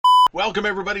Welcome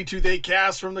everybody to They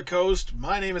Cast from the Coast.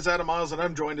 My name is Adam Miles and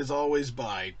I'm joined as always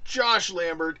by Josh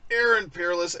Lambert, Aaron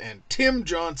Peerless, and Tim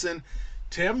Johnson.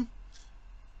 Tim,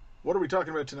 what are we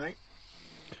talking about tonight?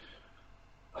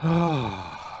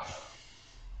 I'm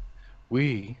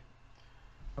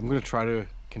going to try to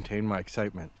contain my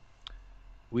excitement.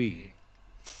 We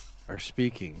are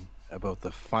speaking about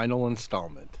the final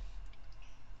installment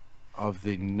of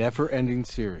the never-ending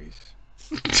series,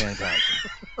 Phantasm.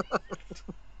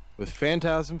 With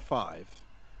Phantasm 5,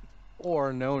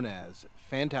 or known as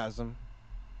Phantasm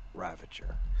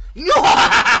Ravager.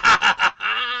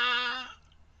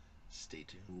 Stay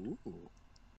tuned. Ooh.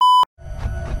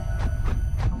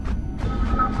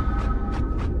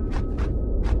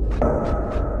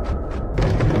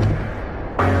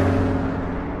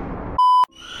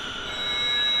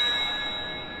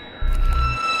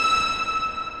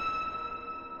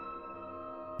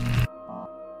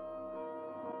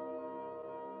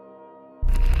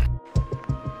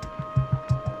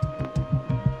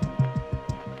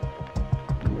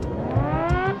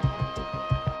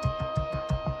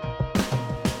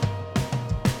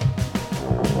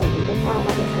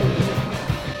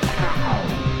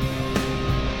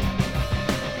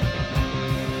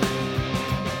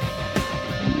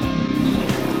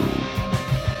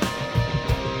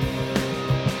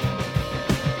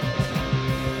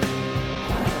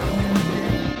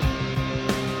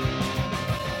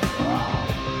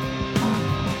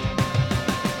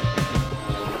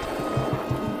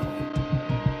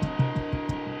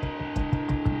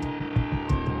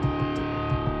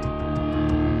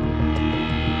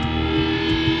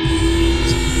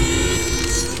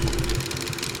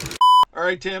 All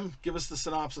right, Tim, give us the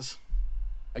synopsis.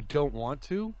 I don't want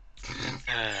to,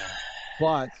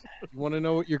 but you want to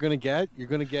know what you're going to get? You're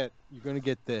going to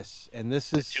get this, and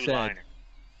this is said Two-liner.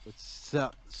 with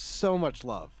so much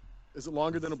love. Is it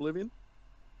longer than Oblivion?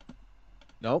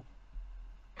 Nope.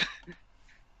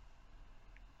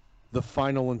 The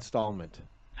final installment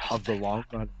of the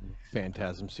long-run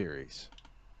Phantasm series.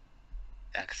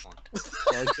 Excellent.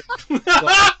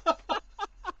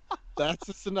 That's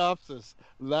the synopsis.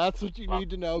 That's what you need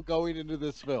to know going into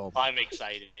this film. I'm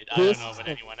excited. I This don't know about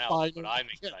is anyone else, but final- I'm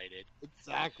excited.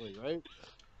 Exactly, right?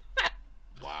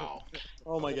 Wow.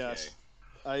 Oh my Okay. gosh.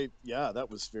 That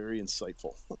was very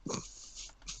insightful.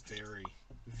 Very,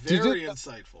 Did very you-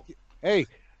 insightful. Hey,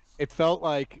 it felt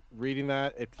like reading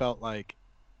that. It felt like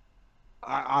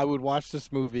I would watch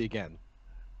this movie again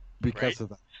because Right. of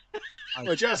that.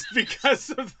 Just because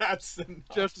of that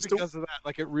synopsis. Just because of that,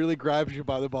 like it really grabs you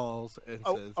by the balls and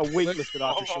says, A weight lifted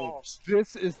off your Oh. shoulders.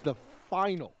 "This is the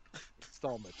final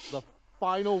installment, the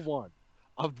final one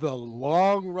of the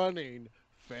long-running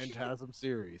Phantasm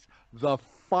series. The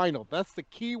final. That's the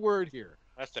key word here.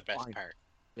 That's the best Fine. part.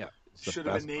 Yeah, it's the Should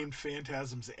have best been named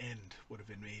Phantasm's End. Would have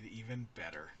been made even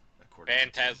better. According to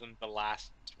Tim. Phantasm, the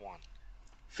last one.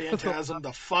 Phantasm,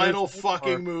 the final There's more.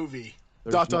 fucking movie.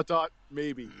 part.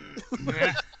 Maybe.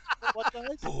 What,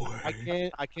 guys? Boy.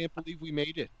 I can't believe we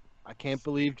made it. I can't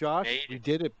believe, Josh, Made we it.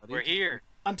 did it, buddy. We're here.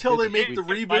 Until they make We- the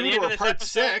By the reboot end of or this part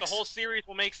episode, 6. the whole series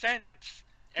will make sense.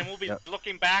 And we'll be Yep.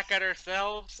 looking back at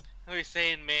ourselves and we're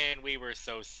saying, man, we were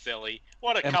so silly.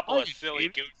 What a And couple what of an silly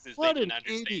idiot. gooses What they didn't an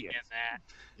understand idiot. that.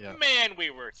 Yeah. Man, we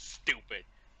were stupid.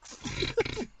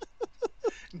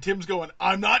 And Tim's going,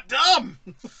 I'm not dumb.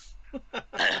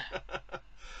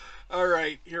 All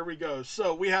right, here we go.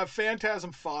 So we have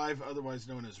Phantasm 5, otherwise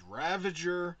known as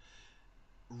Ravager,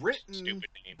 written Stupid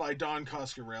name. by Don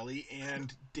Coscarelli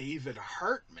and David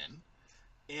Hartman,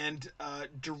 and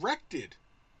directed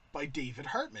by David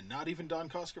Hartman, not even Don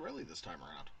Coscarelli this time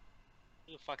around.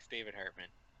 Who the fuck's David Hartman?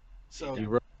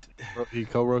 So He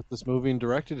co-wrote this movie and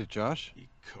directed it, Josh. he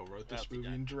co-wrote this Well, he movie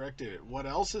done. and directed it. What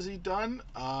else has he done?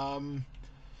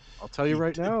 I'll tell you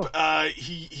right now.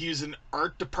 He's an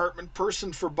art department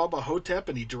person for Bubba Hotep,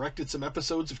 and he directed some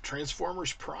episodes of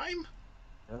Transformers Prime.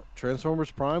 Yeah, Transformers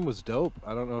Prime was dope.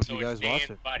 I don't know if So you guys it's Dan's watched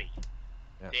it. buddy.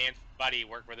 Yeah. Dan's buddy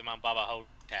worked with him on Bubba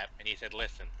Hotep, and he said,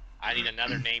 listen, I need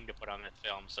another name to put on this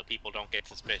film so people don't get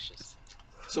suspicious.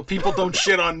 So people don't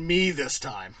shit on me this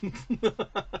time.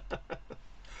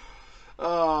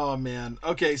 Oh man.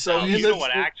 Okay, so Now, in you know this, what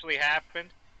actually happened?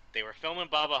 They were filming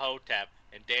Bubba Hotep,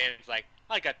 and Dan's like,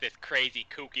 I got this crazy,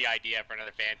 kooky idea for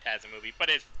another Phantasm movie, but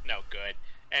it's no good.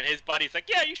 And his buddy's like,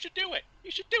 yeah, you should do it. You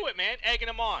should do it, man. Egging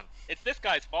him on. It's this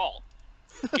guy's fault.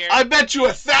 I bet you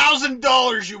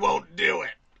 $1,000 you won't do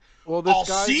it. Well, this I'll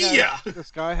guy see has, ya. This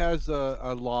guy has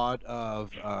a lot of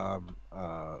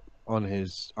on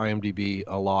his IMDb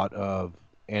a lot of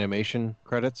animation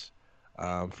credits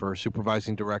for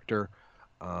supervising director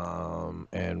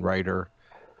and writer.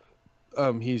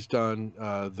 He's done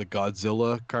the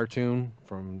Godzilla cartoon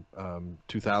from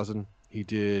 2000. He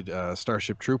did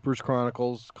Starship Troopers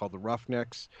Chronicles called The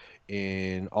Roughnecks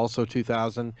in also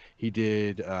 2000. He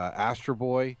did Astro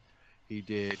Boy. He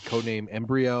did Codename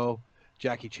Embryo,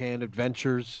 Jackie Chan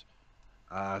Adventures,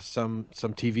 some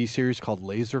TV series called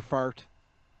Laser Fart.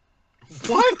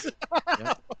 What?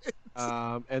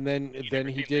 And then You then never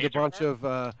he seen did a Laser bunch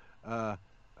Fart?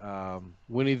 of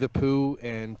Winnie the Pooh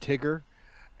and Tigger,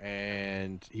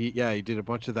 and he did a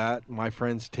bunch of that. My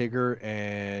Friends Tigger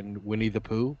and Winnie the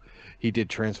Pooh. He did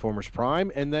Transformers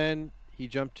Prime, and then he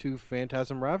jumped to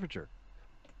Phantasm Ravager,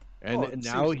 and Oh, it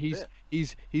now seems he's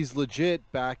legit. he's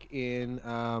legit back in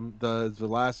the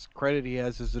last credit he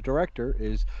has as a director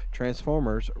is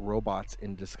Transformers Robots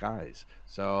in Disguise.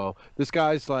 So this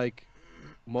guy's like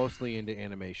mostly into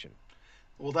animation.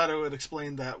 Well, that would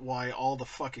explain that why all the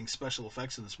fucking special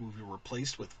effects in this movie were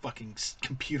replaced with fucking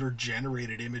computer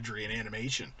generated imagery and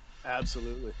animation.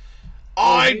 Absolutely.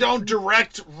 I don't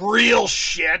direct real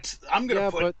shit. I'm gonna Yeah,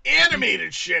 put but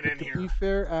animated shit in to here. be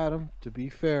fair, Adam, to be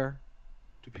fair,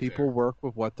 To be people fair. work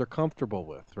with what they're comfortable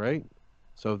with, right?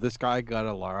 So if this guy got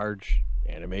a large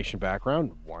animation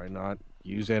background, why not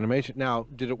use animation? Now,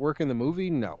 did it work in the movie?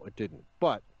 No, it didn't.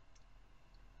 But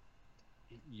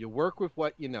you work with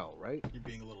what you know, right? You're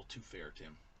being a little too fair,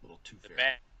 Tim. A little too The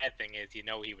fair. bad thing is, he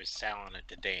was selling it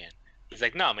to Dan. He's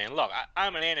like, no, man, look,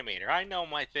 I'm an animator. I know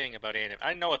my thing about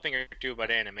I know a thing or two about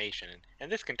animation,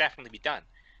 and this can definitely be done.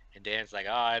 And Dan's like,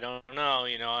 oh, I don't know,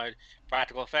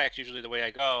 practical effects usually the way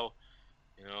I go.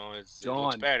 It looks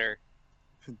Dawn. better.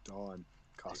 Dawn.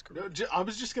 Costco. No, I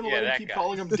was just gonna Yeah, let him that keep guy.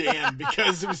 calling him Dan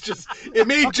because it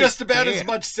made just about as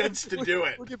much sense to do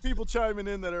it. Look at people chiming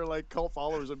in that are like cult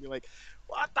followers and be like,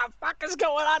 "What the fuck is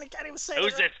going on? He can't even say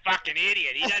Who's it." this fucking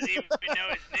idiot? He doesn't even know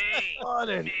his name. What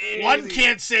an One idiot.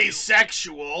 can't say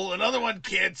sexual, another one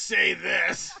can't say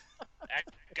this. That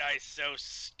guy's so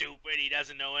stupid. He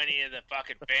doesn't know any of the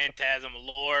fucking Phantasm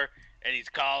lore, and he's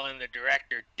calling the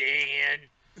director Dan.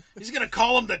 He's gonna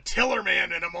call him the Tiller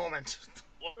Man in a moment.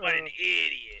 What an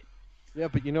idiot. Yeah,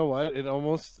 but you know what? It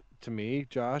almost, to me,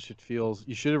 Josh, it feels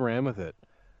you should have ran with it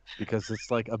because it's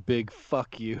like a big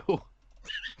fuck you.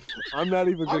 I'm not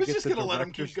even I gonna was get just the gonna let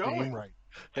him director's keep name going. right.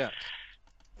 Yeah,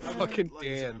 Like fucking I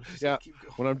said, Dan. I'm just Yeah, gonna keep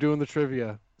going. when I'm doing the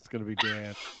trivia, it's gonna be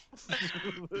Dan.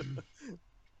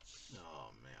 Oh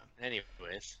man.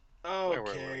 Anyways, were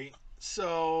Okay,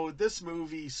 so this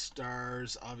movie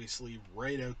stars obviously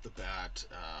right out the bat.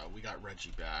 We got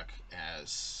Reggie back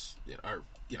as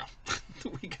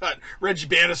we got Reggie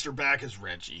Bannister back as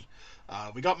Reggie.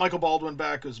 We got Michael Baldwin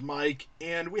back as Mike,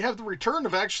 and we have the return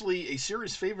of actually a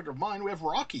serious favorite of mine. We have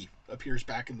Rocky appears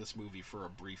back in this movie for a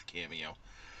brief cameo,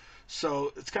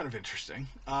 so it's kind of interesting.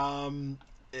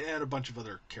 And a bunch of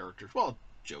other characters. Well,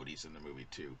 Jodie's in the movie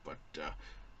too, but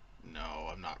no,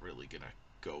 I'm not really gonna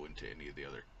go into any of the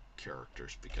other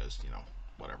characters because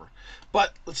whatever.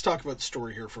 But let's talk about the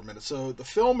story here for a minute. So the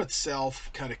film itself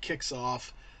kind of kicks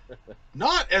off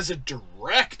not as a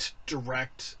direct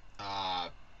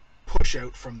push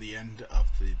out from the end of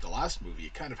the last movie.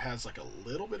 It kind of has like a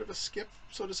little bit of a skip,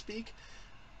 so to speak,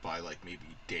 by like maybe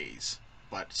days.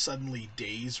 But suddenly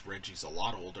days, Reggie's a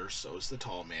lot older, so is the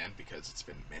tall man, because it's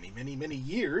been many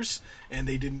years, and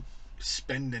they didn't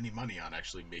spend any money on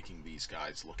actually making these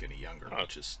guys look any younger,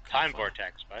 which is Time fun.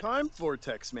 Vortex, bud. Time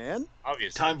vortex, man.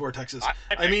 Obviously. Time vortexes. I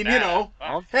picked mean, that.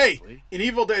 Fuck. hey, Obviously. in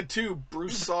Evil Dead 2,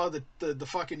 Bruce saw the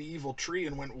fucking evil tree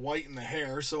and went white in the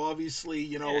hair, so obviously,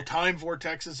 Yeah. time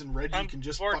vortexes and Reggie Time can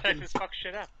just Vortex fucking is fuck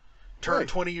shit up. turn Right.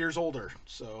 20 years older.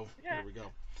 So, Yeah. there we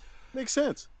go. Makes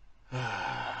sense.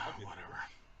 Whatever.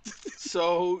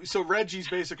 So Reggie's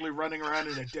basically running around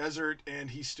in a desert, and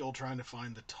he's still trying to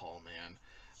find the tall man.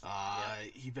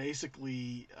 He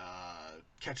basically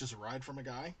catches a ride from a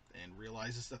guy and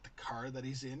realizes that the car that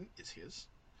he's in is his,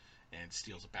 and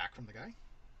steals it back from the guy,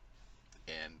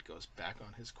 and goes back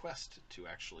on his quest to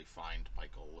actually find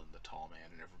Michael and the tall man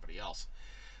and everybody else.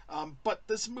 But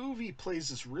this movie plays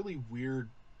this really weird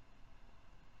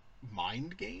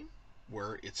mind game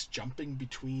where it's jumping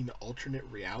between alternate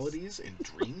realities and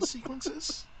dream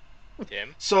sequences.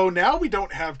 Tim? So now we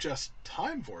don't have just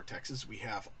time vortexes, we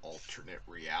have alternate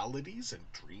realities and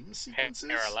dream sequences.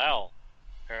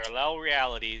 Parallel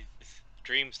realities,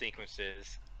 dream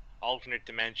sequences, alternate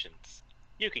dimensions.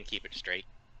 You can keep it straight.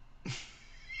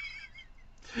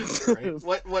 Right?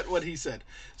 What he said.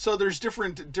 So there's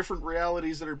different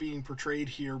realities that are being portrayed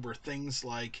here, where things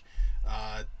like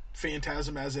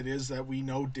Phantasm as it is that we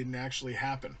know didn't actually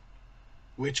happen,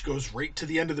 which goes right to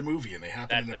the end of the movie, and they happen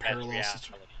That's in the a best parallel reality.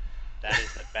 situation. That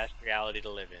is the best reality to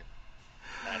live in.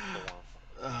 That's the one.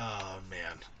 Oh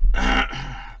man.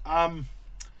 um,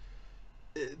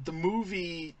 the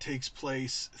movie takes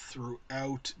place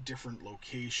throughout different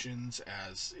locations,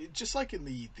 as just like in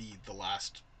the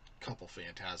last couple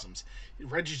Phantasms.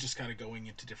 Reggie's just kind of going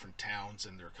into different towns,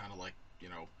 and they're kind of like, you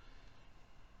know,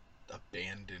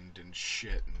 abandoned and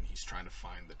shit, and he's trying to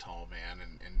find the tall man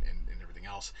and everything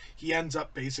else. He ends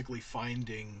up basically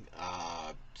finding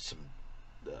some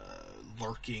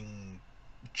lurking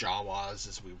Jawas,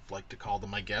 as we like to call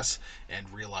them, I guess, and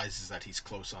realizes that he's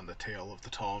close on the tail of the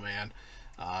tall man.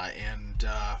 And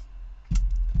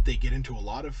they get into a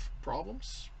lot of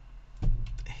problems,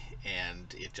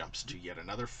 and it jumps to yet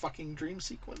another fucking dream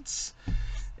sequence,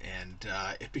 and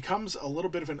it becomes a little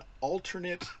bit of an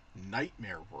alternate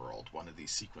nightmare world, one of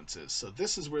these sequences. So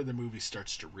this is where the movie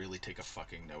starts to really take a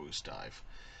fucking nosedive.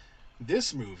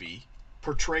 This movie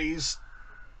portrays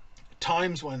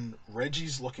times when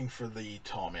Reggie's looking for the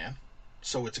tall man,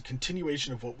 so it's a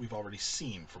continuation of what we've already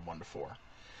seen from 1 to 4.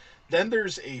 Then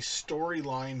there's a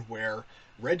storyline where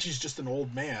Reggie's just an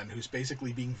old man who's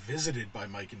basically being visited by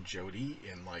Mike and Jody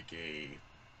in like a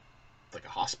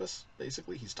hospice.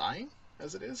 Basically, he's dying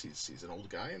as it is. He's an old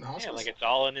guy in the hospice. Yeah, like it's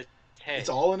all in his head. It's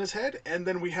all in his head. And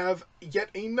then we have yet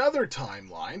another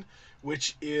timeline,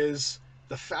 which is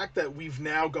the fact that we've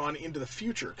now gone into the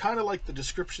future, kind of like the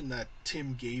description that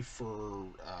Tim gave for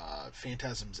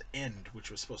Phantasm's End,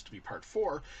 which was supposed to be part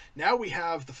 4. Now we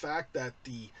have the fact that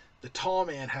the tall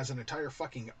man has an entire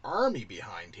fucking army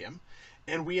behind him,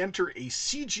 and we enter a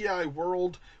CGI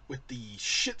world with the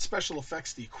shit special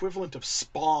effects, the equivalent of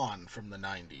Spawn from the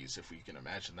 90s, if we can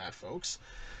imagine that, folks.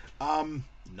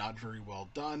 Not very well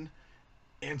done.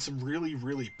 And some really,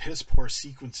 really piss poor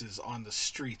sequences on the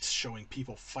streets showing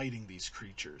people fighting these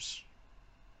creatures.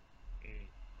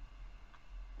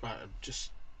 Just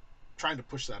trying to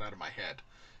push that out of my head,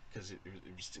 because it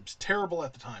was terrible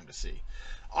at the time to see.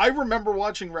 I remember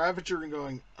watching Ravager and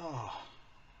going, oh,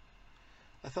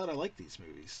 I thought I liked these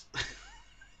movies.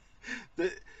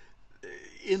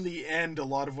 In the end, a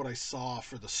lot of what I saw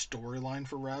for the storyline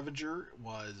for Ravager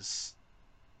was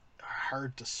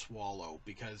hard to swallow,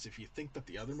 because if you think that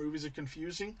the other movies are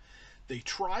confusing, they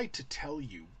try to tell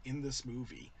you in this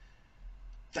movie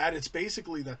that it's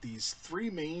basically that these 3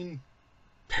 main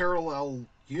parallel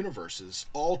universes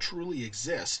all truly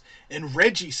exist, and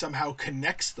Reggie somehow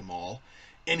connects them all,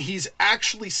 and he's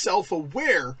actually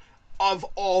self-aware of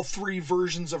all 3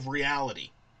 versions of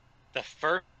reality. The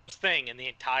first thing in the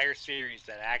entire series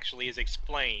that actually is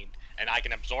explained and I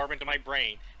can absorb into my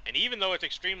brain, and even though it's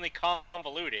extremely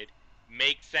convoluted,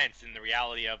 makes sense in the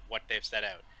reality of what they've set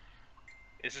out.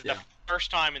 This is the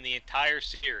first time in the entire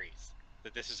series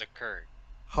that this has occurred.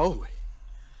 Holy.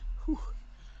 Whew.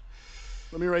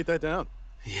 Let me write that down.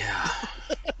 Yeah.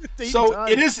 So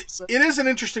it is an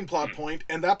interesting plot point,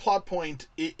 and that plot point,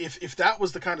 if that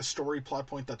was the kind of story plot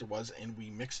point that there was, and we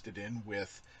mixed it in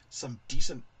with some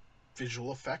decent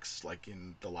visual effects like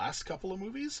in the last couple of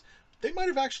movies, they might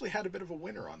have actually had a bit of a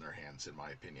winner on their hands, in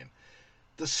my opinion.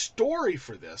 The story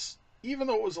for this, even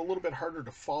though it was a little bit harder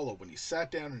to follow when you sat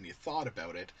down and you thought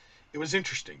about it, it was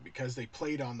interesting because they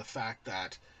played on the fact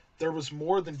that there was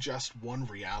more than just one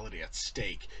reality at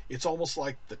stake. It's almost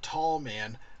like the tall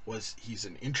man he's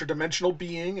an interdimensional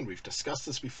being, and we've discussed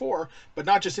this before, but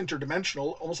not just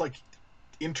interdimensional, almost like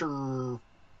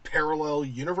inter-parallel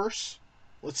universe,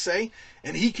 let's say,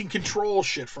 and he can control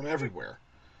shit from everywhere.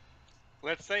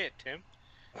 Let's say it, Tim.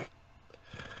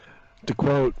 To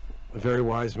quote a very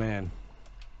wise man,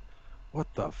 what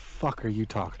the fuck are you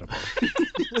talking about?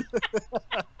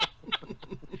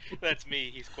 That's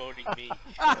me. He's quoting me.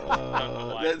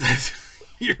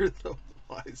 You're the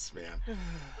wise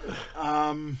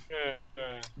man.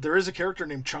 There is a character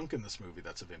named Chunk in this movie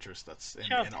that's of interest.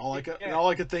 And all I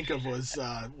could think of was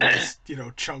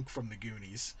Chunk from the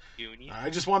Goonies. I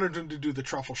just wanted him to do the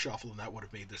truffle shuffle, and that would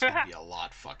have made this movie a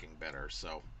lot fucking better.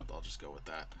 So I'll just go with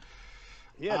that.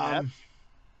 Yeah,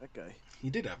 that guy. He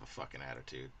did have a fucking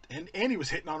attitude, and he was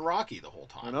hitting on Rocky the whole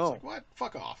time. I know. It's like, what?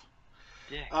 Fuck off.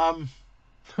 Yeah.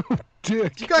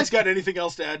 Dick. Do you guys got anything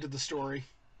else to add to the story?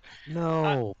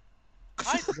 No.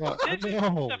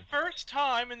 The first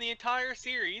time in the entire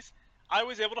series I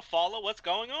was able to follow what's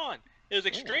going on. It was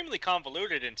extremely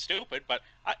convoluted and stupid, but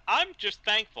I'm just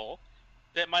thankful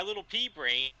that my little pea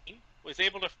brain was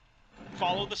able to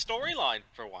follow the storyline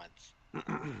for once.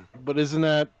 But isn't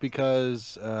that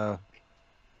because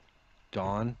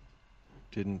Don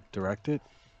didn't direct it?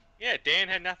 Yeah, Dan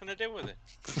had nothing to do with it.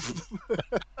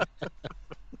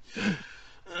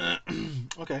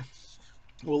 Okay.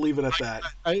 We'll leave it at that.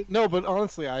 No, but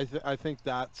honestly, I think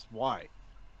that's why.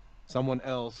 Someone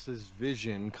else's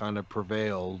vision kind of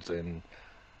prevailed, and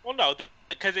Well, no,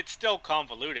 because it's still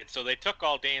convoluted. So they took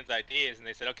all Dan's ideas and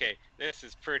they said, okay, this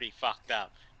is pretty fucked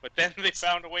up. But then they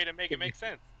found a way to make it make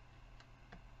sense.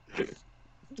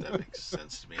 That makes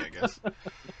sense to me, I guess.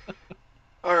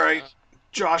 All right,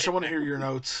 Josh, I want to hear your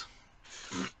notes.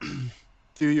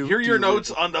 Hear your notes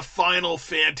on the final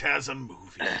Phantasm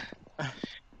movie.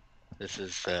 This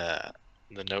is the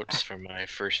notes from my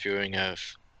first viewing of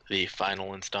the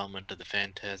final installment of the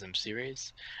Phantasm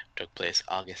series. Took place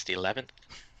August 11th,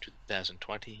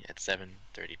 2020 at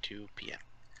 7:32 p.m.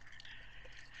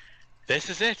 This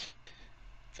is it.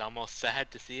 It's almost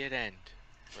sad to see it end.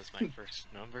 Was my first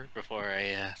number before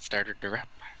I started to rep.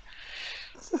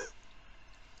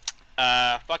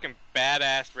 Fucking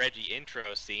badass Reggie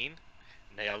intro scene.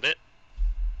 Nailed it.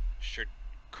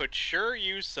 Could sure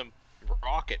use some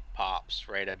rocket pops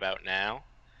right about now.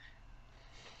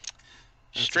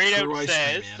 That's Straight a out true ice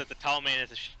says cream, man. that the tall man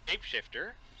is a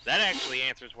shapeshifter. That actually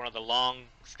answers one of the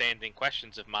long-standing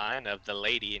questions of mine of the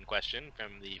lady in question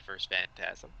from the first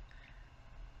Phantasm.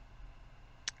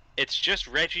 It's just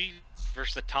Reggie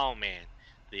versus the tall man,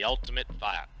 the ultimate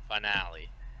finale.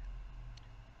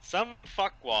 Some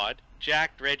fuckwad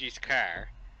jacked Reggie's car.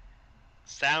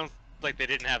 Sounds like they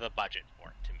didn't have a budget for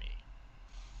it to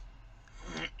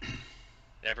me.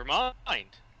 Never mind.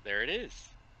 There it is.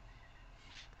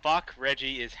 Fuck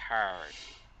Reggie is hard.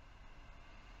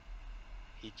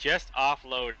 He just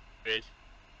offloaded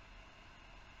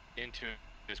into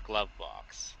his glove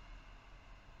box.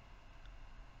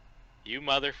 You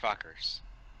motherfuckers.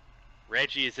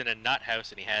 Reggie is in a nut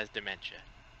house and he has dementia.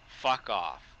 Fuck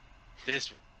off.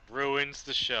 This ruins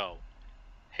the show.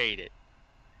 Hate it.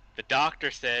 The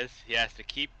doctor says he has to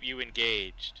keep you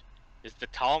engaged. Is the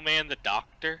tall man the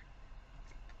doctor?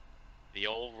 The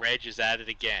old Reg is at it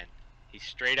again. He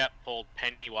straight up pulled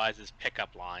Pennywise's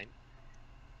pickup line.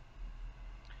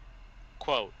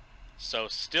 Quote, so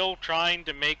still trying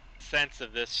to make sense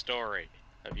of this story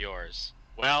of yours.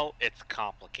 Well, it's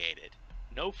complicated.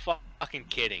 No fucking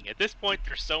kidding. At this point,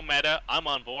 they're so meta, I'm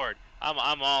on board.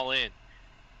 I'm all in.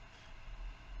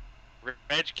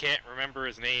 Reg can't remember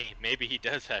his name. Maybe he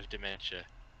does have dementia.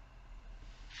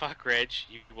 Fuck Reg,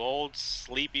 you old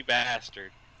sleepy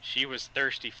bastard. She was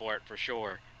thirsty for it for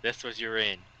sure. This was your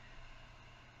in.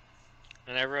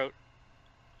 And I wrote,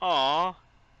 aw,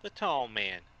 the tall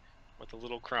man, with a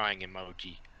little crying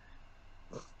emoji.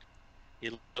 He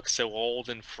looks so old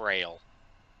and frail.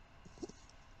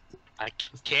 I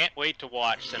can't wait to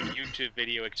watch some YouTube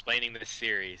video explaining this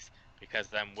series, because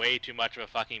I'm way too much of a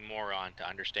fucking moron to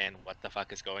understand what the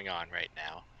fuck is going on right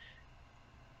now.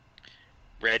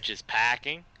 Reg is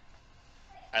packing.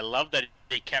 I love that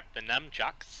they kept the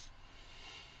nunchucks.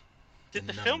 Did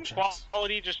the film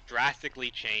quality just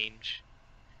drastically change?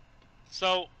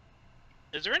 So,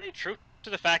 is there any truth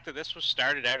to the fact that this was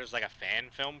started out as like a fan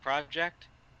film project?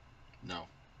 No.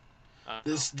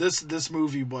 This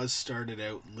movie was started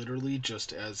out literally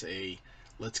just as a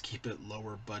let's keep it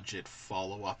lower budget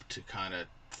follow up to kind of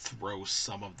throw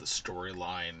some of the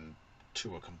storyline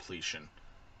to a completion.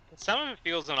 Some of it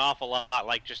feels an awful lot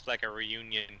like just like a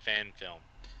reunion fan film.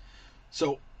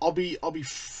 So I'll be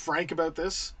frank about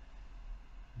this.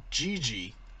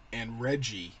 Gigi and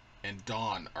Reggie and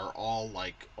Dawn are all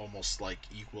like almost like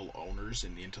equal owners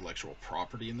in the intellectual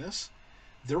property in this.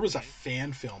 There was a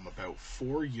fan film about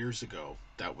 4 years ago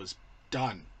that was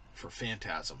done for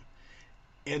Phantasm.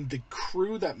 And the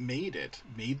crew that made it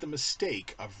made the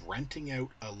mistake of renting out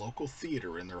a local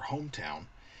theater in their hometown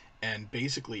and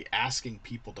basically asking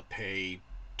people to pay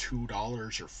 $2 or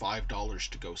 $5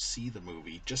 to go see the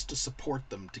movie just to support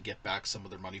them to get back some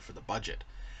of their money for the budget.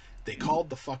 They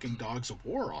called the fucking Dogs of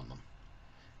War on them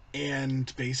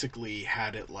and basically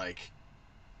had it like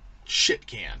shit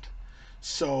canned.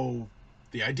 So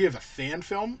the idea of a fan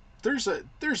film, there's a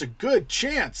good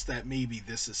chance that maybe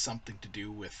this is something to do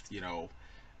with, you know,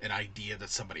 an idea that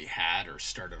somebody had or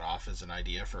started off as an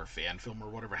idea for a fan film or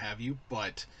whatever have you,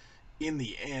 but in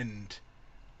the end,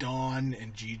 Dawn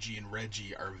and Gigi and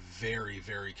Reggie are very,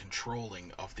 very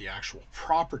controlling of the actual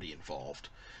property involved.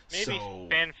 Maybe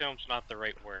fan film's not the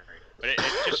right word, but it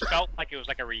just felt like it was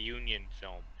like a reunion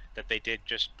film that they did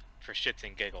just for shits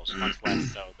and giggles, much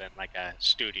less so than like a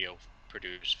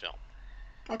studio-produced film.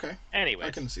 Okay. Anyways.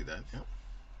 I can see that,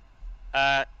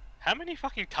 yeah. How many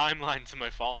fucking timelines am I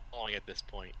following at this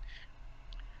point?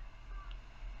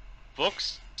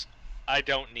 Books, I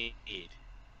don't need.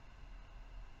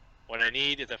 What I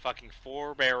need is a fucking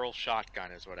 4-barrel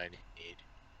shotgun is what I need.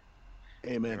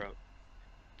 Amen.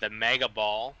 The Mega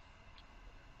Ball.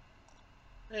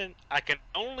 And I can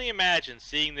only imagine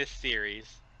seeing this series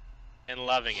and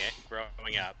loving it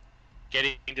growing up.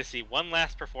 Getting to see one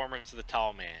last performance of the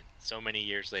Tall Man so many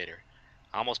years later.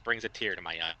 almost brings a tear to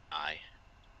my eye.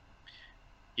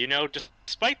 You know,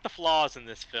 despite the flaws in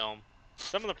this film,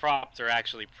 some of the props are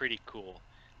actually pretty cool.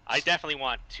 I definitely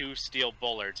want 2 steel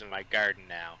bullards in my garden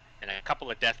now, and a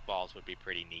couple of death balls would be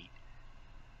pretty neat.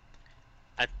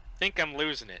 I think I'm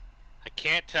losing it. I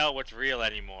can't tell what's real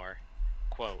anymore.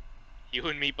 Quote, "You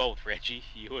and me both, Reggie.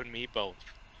 You and me both."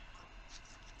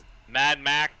 Mad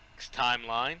Max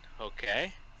timeline.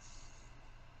 Okay.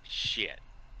 Shit.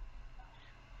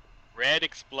 Red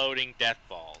exploding death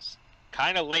balls.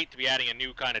 Kinda late to be adding a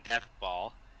new kind of death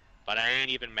ball, but I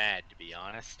ain't even mad, to be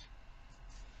honest.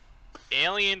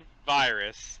 Alien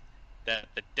virus that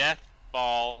the death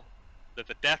toll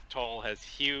has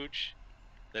huge,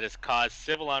 that has caused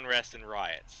civil unrest and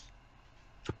riots.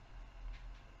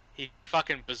 He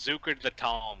fucking bazookaed the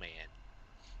tall man.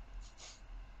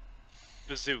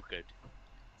 Bazookaed.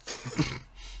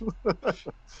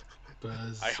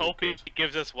 I hope he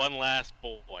gives us one last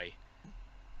boy.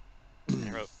 I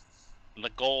wrote, the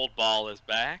gold ball is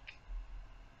back.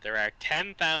 There are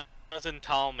 10,000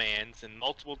 tall mans in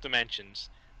multiple dimensions,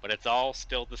 but it's all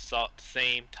still the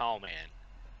same tall man.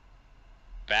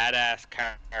 Badass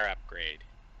car upgrade.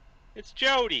 It's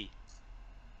Jody.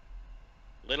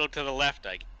 Little to the left,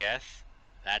 I guess.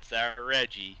 That's our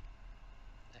Reggie.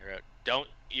 I wrote, don't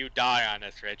you die on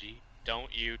us, Reggie.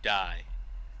 Don't you die.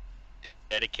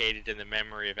 Dedicated in the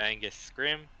memory of Angus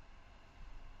Scrimm.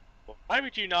 Why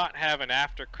would you not have an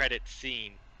after-credit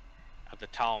scene of the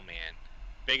tall man?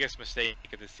 Biggest mistake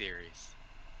of the series.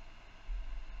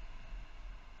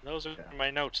 Those are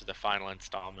my notes of the final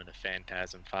installment of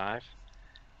Phantasm 5.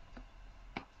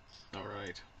 All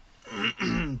right.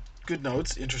 Good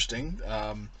notes. Interesting.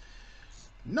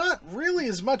 Not really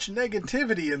as much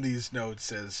negativity in these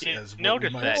notes as You what we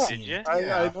noticed might that, have did seen. you?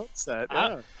 I noticed that.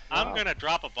 Yeah. I'm Wow. gonna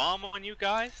drop a bomb on you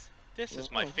guys. This is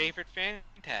my Wow. favorite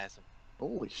Phantasm.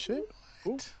 Holy shit.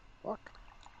 Ooh, fuck.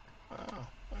 Oh,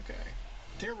 okay.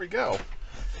 Here we go.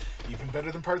 Even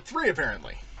better than part 3,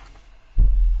 apparently.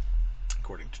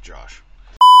 According to Josh.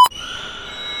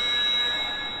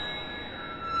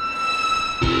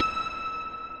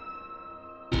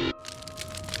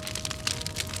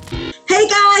 Hey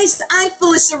guys, I'm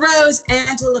Felissa Rose,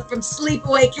 Angela from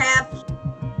Sleepaway Camp,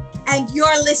 and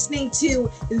you're listening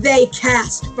to They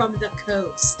Cast from the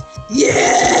Coast.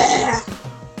 Yeah!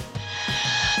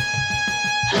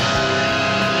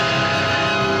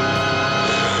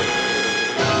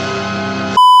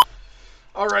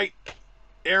 All right,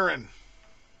 Aaron.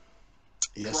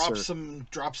 Yes, drop sir. some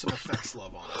effects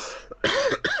love on us.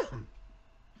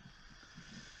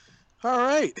 All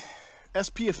right.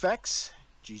 SPFX,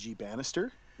 Gigi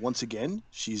Bannister. Once again,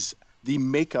 she's the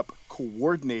makeup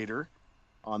coordinator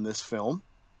on this film.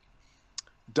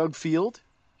 Doug Field,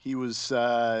 he was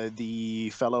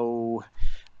the fellow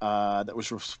that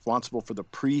was responsible for the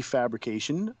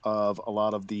prefabrication of a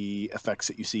lot of the effects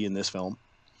that you see in this film.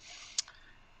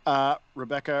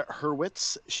 Rebecca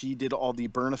Hurwitz, she did all the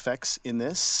burn effects in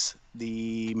this.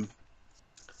 The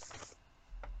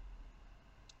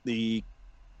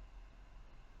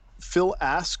Phil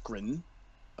Askren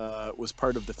was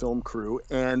part of the film crew,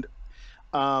 and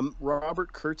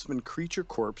Robert Kurtzman Creature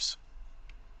Corpse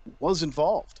was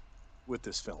involved with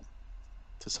this film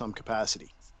to some capacity.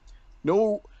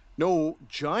 No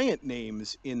giant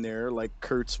names in there like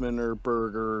Kurtzman or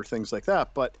Berger or things like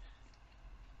that, but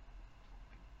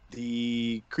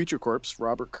the Creature Corpse,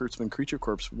 Robert Kurtzman Creature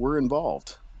Corpse, were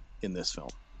involved in this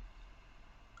film.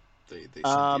 They sent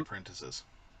the apprentices.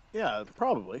 Yeah,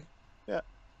 probably. Yeah.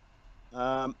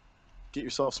 Get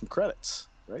yourself some credits,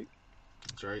 right?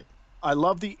 That's right. I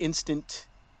love the instant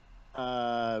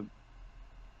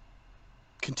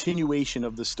continuation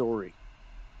of the story.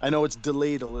 I know it's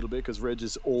delayed a little bit because Reg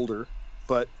is older,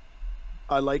 but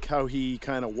I like how he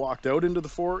kind of walked out into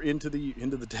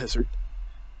the desert,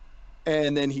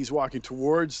 and then he's walking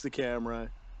towards the camera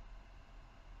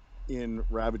in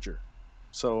Ravager.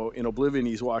 So in Oblivion,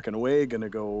 he's walking away, gonna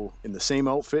go in the same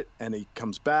outfit, and he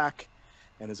comes back,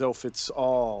 and his outfit's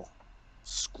all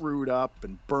screwed up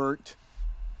and burnt.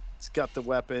 He's got the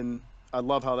weapon. I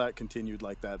love how that continued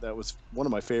like that. That was one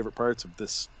of my favorite parts of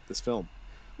this film.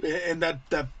 And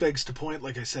that begs to point,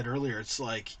 like I said earlier, it's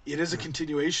like it is a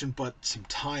continuation, but some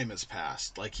time has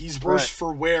passed. Like he's worse Right.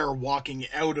 for wear walking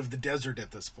out of the desert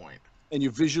at this point. And you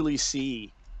visually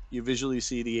see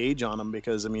the age on him,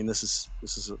 because I mean this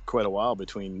is quite a while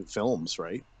between films,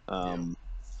 right?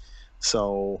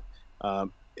 So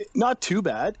not too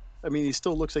bad. I mean, he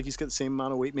still looks like he's got the same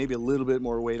amount of weight, maybe a little bit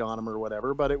more weight on him or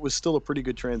whatever, but it was still a pretty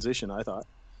good transition, I thought.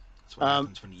 That's what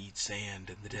happens when you eat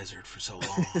sand in the desert for so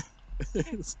long.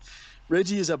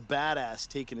 Reggie is a badass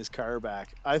taking his car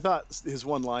back. I thought his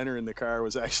one-liner in the car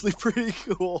was actually pretty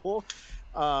cool.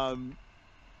 That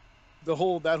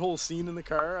whole scene in the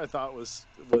car I thought was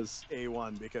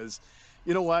A1, because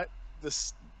you know what,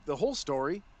 the whole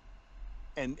story,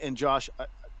 and Josh, I'm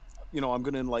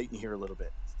going to enlighten you here a little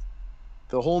bit.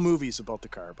 The whole movie is about the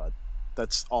car, bud.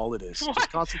 That's all it is. What?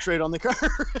 Just concentrate on the car.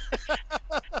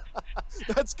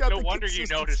 That's got No the wonder you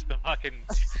noticed consistency. the fucking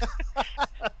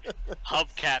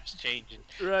hubcaps changing.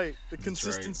 Right. The right.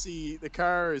 consistency. The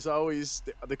car is always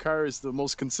the car is the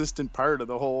most consistent part of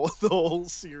the whole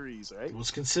series, right? The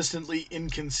most consistently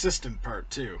inconsistent part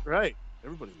too. Right.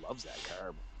 Everybody loves that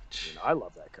car. I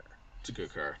love that car. It's a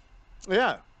good car.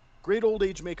 Yeah. Great old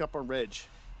age makeup on Reg.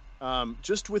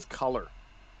 Just with color.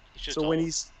 He's just So when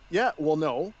old.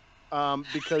 no,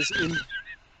 because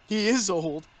he is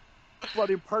old, but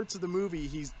in parts of the movie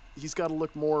he's got to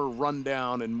look more run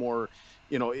down and more,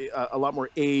 a lot more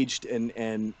aged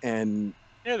and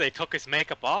Yeah, they took his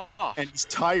makeup off. and he's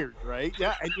tired, right?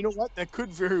 Yeah, and you know what? That could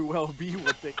very well be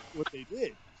what they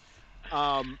did.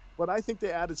 But I think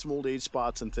they added some old age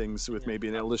spots and things with maybe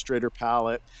an illustrator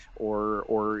palette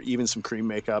or even some cream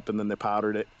makeup, and then they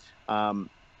powdered it.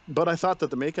 But I thought that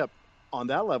the makeup on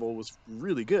that level was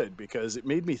really good, because it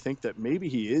made me think that maybe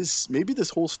this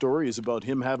whole story is about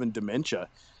him having dementia.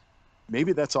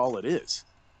 Maybe that's all it is,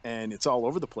 and it's all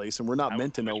over the place, and we're not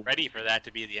meant to I know. was ready for that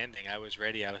to be the ending. I was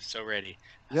ready. I was so ready.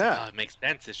 Yeah. Oh, it makes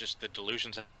sense. It's just the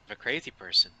delusions of a crazy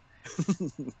person.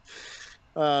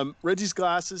 Reggie's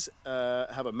glasses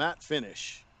have a matte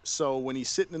finish, so when he's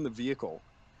sitting in the vehicle,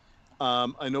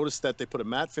 I noticed that they put a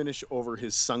matte finish over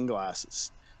his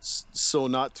sunglasses, so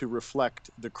not to reflect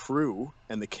the crew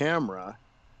and the camera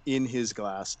in his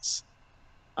glasses,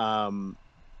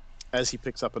 as he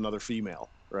picks up another female.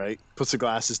 Right, puts the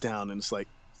glasses down, and it's like,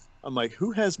 I'm like,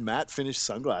 who has matte finish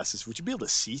sunglasses? Would you be able to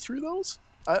see through those?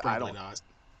 I Probably don't. not.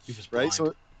 He was Right, blind.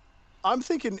 so I'm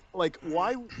thinking, like,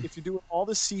 why, if you're doing all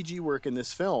this CG work in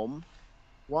this film,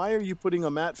 why are you putting a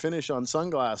matte finish on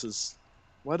sunglasses?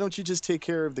 Why don't you just take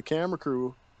care of the camera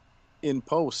crew in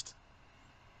post?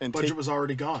 And Budget was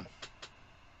already gone.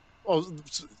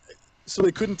 so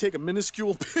they couldn't take a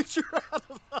minuscule picture out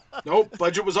of that. Nope,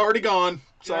 budget was already gone.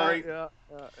 Sorry. Yeah.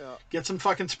 Get some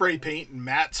fucking spray paint and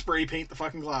matte spray paint the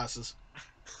fucking glasses.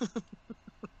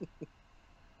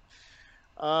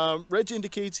 Reg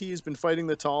indicates he has been fighting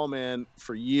the tall man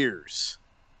for years.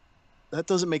 That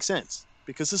doesn't make sense,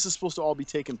 because this is supposed to all be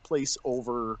taking place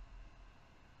over,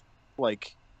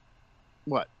 like,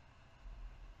 what?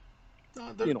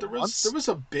 There was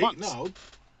a big months.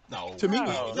 no. To me,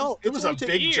 No, There it's was a only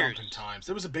taking big jump years. in times.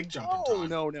 There was a big jump in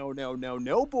No, time.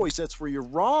 no, boys. That's where you're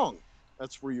wrong.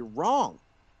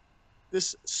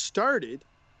 This started,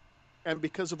 and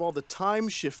because of all the time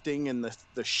shifting and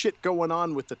the shit going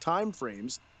on with the time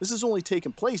frames, this has only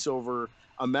taken place over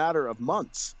a matter of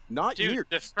months, not Dude, years.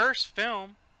 the first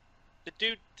film, the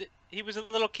dude, he was a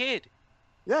little kid.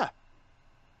 Yeah.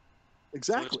 So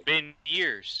Exactly. it's been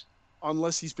years.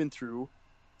 Unless he's been through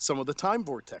some of the time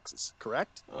vortexes,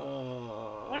 correct?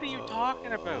 What are you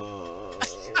talking about?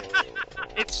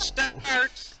 It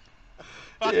starts.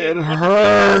 It what's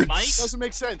hurts. Mike? Doesn't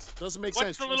make sense. What's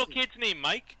the little kid's name?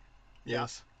 Mike?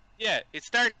 Yes. Yeah, it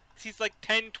starts. He's like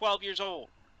 10, 12 years old.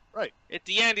 Right. At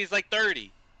the end, he's like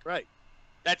 30. Right.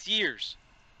 That's years.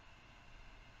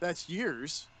 That's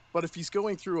years. But if he's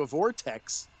going through a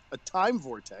vortex, a time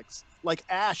vortex, like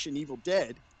Ash in Evil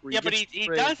Dead, where Yeah, but gets he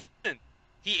sprayed- doesn't.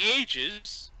 He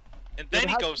ages, and Yeah, then but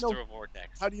he how do goes you know- through a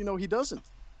vortex. How do you know he doesn't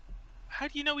How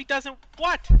do you know he doesn't?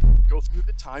 What? go through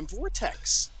the time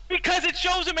vortex? Because it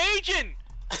shows him aging.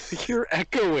 You're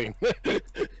echoing. There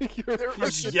are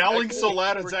He's certain yelling so echoes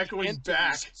loud it's where he echoing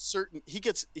enters back. He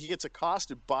gets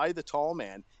accosted by the tall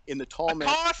man in the tall man.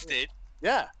 Accosted.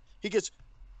 Yeah, he gets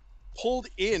pulled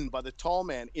in by the tall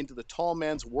man into the tall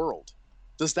man's world.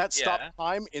 Does that stop Yeah.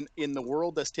 time in the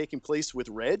world that's taking place with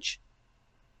Reg?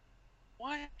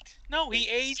 What? No, he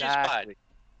ages, bud.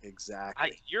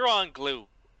 Exactly. You're on glue.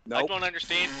 I Nope. don't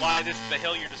understand why this is the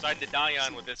hill you're deciding to die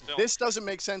on with this film. This doesn't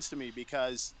make sense to me,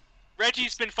 because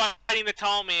Reggie's been fighting the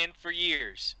tall man for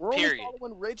years. we're only Period.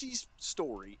 following Reggie's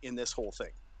story in this whole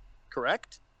thing.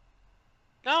 Correct?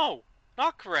 No,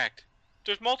 not correct.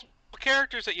 There's multiple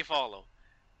characters that you follow.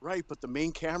 Right, but the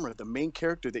main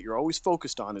character that you're always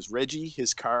focused on is Reggie,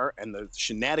 his car, and the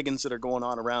shenanigans that are going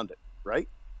on around it, right?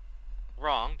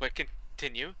 Wrong, but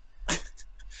continue.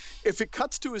 If it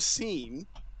cuts to a scene,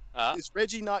 is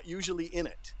Reggie not usually in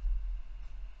it?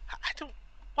 I don't.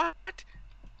 What?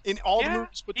 In all the Yeah,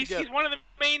 movies put he's together. one of the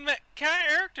main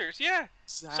characters. Yeah.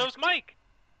 Exactly. So's Mike.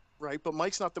 Right, but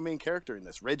Mike's not the main character in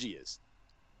this. Reggie is.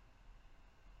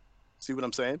 See what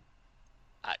I'm saying?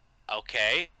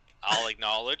 Okay, I'll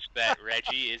acknowledge that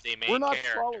Reggie is a main We're not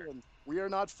character. following. We are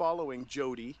not following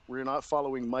Jody. We're not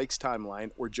following Mike's timeline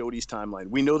or Jody's timeline.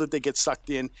 We know that they get sucked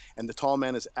in, and the tall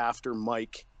man is after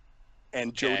Mike,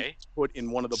 and Jody Okay. is put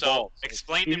in one of the So balls.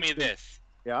 explain to me He's been- this.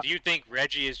 Yeah. Do you think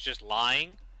Reggie is just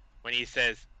lying when he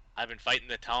says, "I've been fighting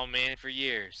the tall man for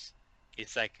years"?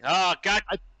 It's like, oh,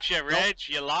 gotcha, Reg,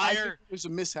 you I think liar. it was a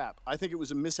mishap. I think it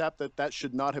was a mishap that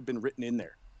should not have been written in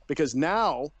there, because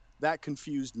now that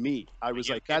confused me. I was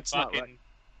You like, can that's not fucking right.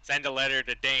 Send a letter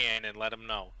to Dan and let him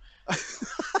know.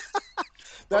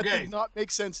 That Okay. did not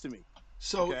make sense to me.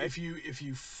 So Okay. if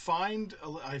you find,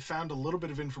 I found a little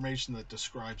bit of information that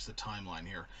describes the timeline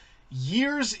here.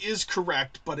 Years is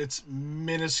correct, but it's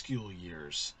minuscule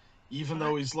years. Even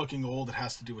though he's looking old, it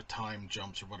has to do with time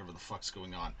jumps or whatever the fuck's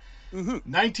going on. Mm-hmm.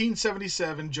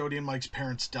 1977, Jody and Mike's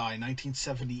parents die.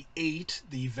 1978,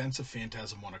 the events of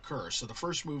Phantasm 1 occur. So the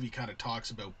first movie kind of talks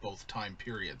about both time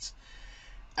periods.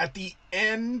 At the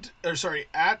end,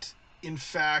 in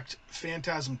fact,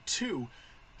 Phantasm 2,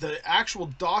 the actual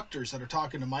doctors that are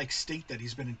talking to Mike state that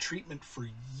he's been in treatment for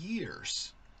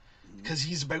years. Because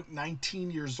he's about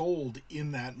 19 years old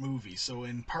in that movie. So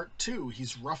in part 2,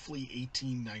 he's roughly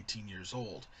 18, 19 years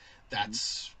old.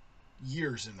 That's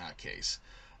years in that case.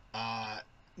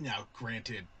 Now,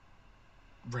 granted,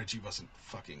 Reggie wasn't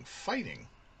fucking fighting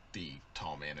the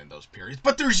tall man in those periods,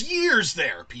 but there's years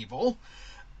there, people.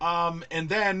 And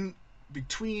then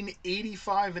between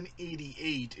 85 and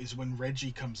 88 is when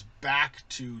Reggie comes back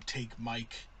to take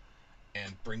Mike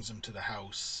and brings him to the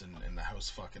house, and the house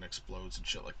fucking explodes and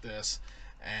shit like this.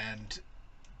 And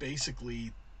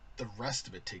basically, the rest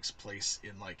of it takes place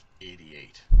in like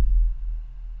 88.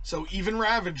 So even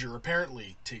Ravager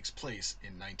apparently takes place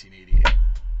in 1988.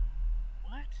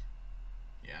 What?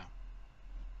 Yeah.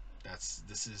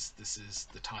 This is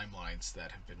the timelines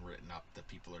that have been written up that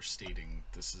people are stating.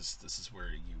 This is where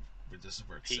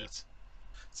it Pete. sits.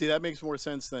 See, that makes more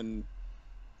sense than.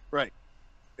 Right.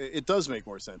 It does make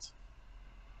more sense.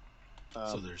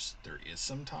 So there is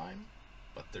some time,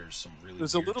 but there's some really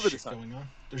There's a weird little bit of shit time. going on.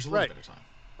 There's a little Right. bit of time.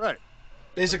 Right.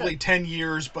 Basically 10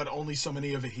 years, but only so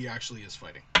many of it he actually is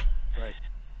fighting. Right.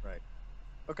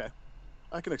 Okay.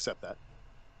 I can accept that.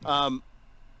 Okay.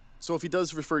 So if he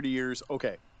does refer to years,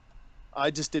 okay. I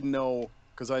just didn't know,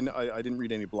 because I didn't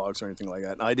read any blogs or anything like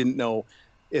that. And I didn't know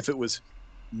if it was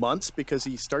months, because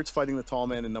he starts fighting the tall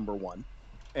man in number 1,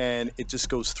 and it just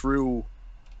goes through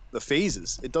the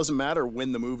phases. It doesn't matter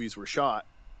when the movies were shot.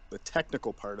 The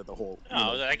technical part of the whole.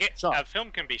 No, I get shot. a film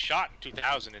can be shot in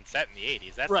 2000 and set in the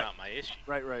 80s. That's Right. not my issue.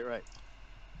 Right.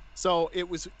 So it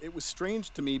was strange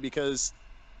to me, because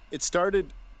it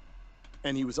started,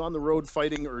 and he was on the road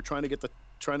fighting or trying to get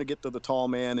to the tall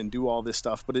man and do all this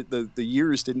stuff, but the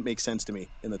years didn't make sense to me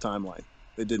in the timeline.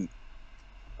 They didn't.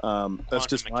 That's Quantum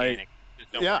just mechanic.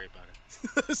 Just don't Yeah. worry about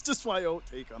it. that's just my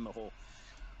take on the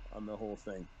whole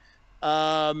thing.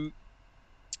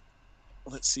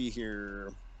 Let's see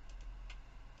here.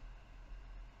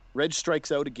 Reg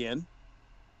strikes out again.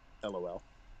 LOL.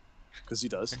 Because he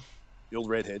does. The old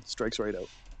redhead strikes right out.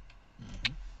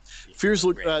 Spheres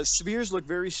look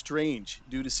very strange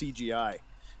due to CGI.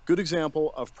 Good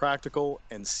example of practical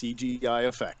and CGI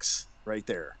effects right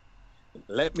there.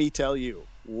 Let me tell you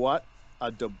what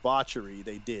a debauchery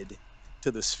they did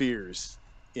to the spheres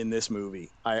in this movie.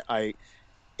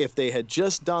 If they had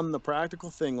just done the practical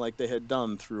thing like they had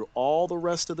done through all the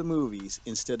rest of the movies,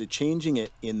 instead of changing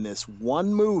it in this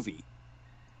one movie,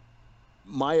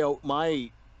 my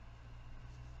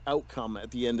outcome at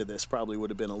the end of this probably would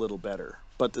have been a little better.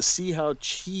 But to see how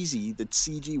cheesy the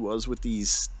CG was with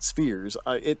these spheres,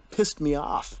 it pissed me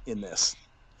off in this.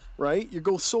 Right? You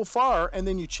go so far and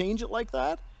then you change it like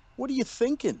that? What are you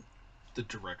thinking? The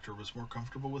director was more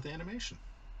comfortable with animation.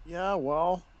 Yeah,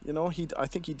 well, I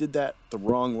think he did that the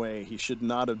wrong way. He should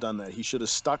not have done that. He should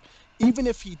have stuck, even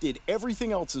if he did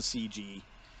everything else in CG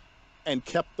and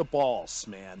kept the balls,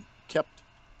 man. Kept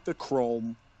the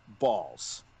chrome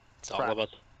balls. It's all about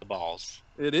the balls.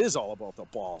 It is all about the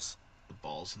balls. The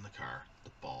balls in the car. The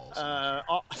balls in the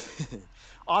car.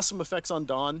 Awesome effects on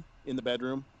Dawn in the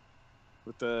bedroom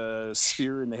with the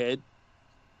spear in the head.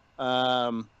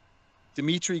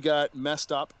 Dimitri got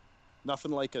messed up.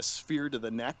 Nothing like a sphere to the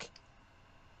neck.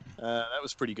 That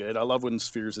was pretty good. I love when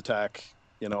spheres attack.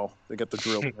 They got the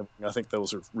drill and everything. I think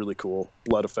those are really cool.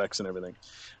 Blood effects and everything.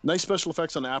 Nice special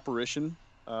effects on Apparition.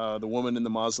 The woman in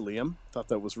the mausoleum. Thought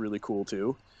that was really cool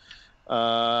too.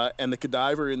 And the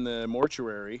cadaver in the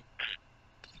mortuary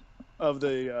of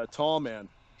the tall man.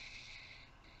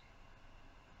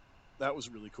 That was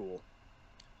really cool.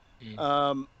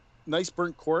 Nice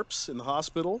burnt corpse in the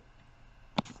hospital.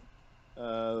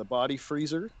 the body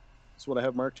freezer. That's what I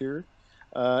have marked here.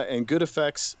 And good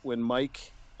effects when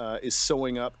Mike is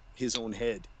sewing up his own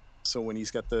head. So when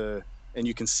he's got and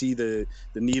you can see the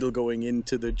needle going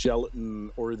into the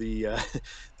gelatin or the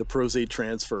the prostate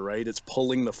transfer, right? It's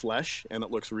pulling the flesh, and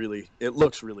it looks really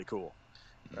cool,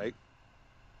 right?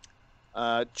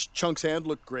 Chunk's hand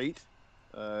looked great.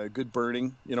 Good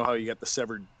burning. You know how you got the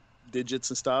severed digits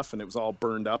and stuff, and it was all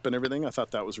burned up and everything. I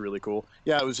thought that was really cool.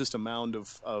 Yeah, it was just a mound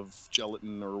of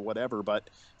gelatin or whatever, but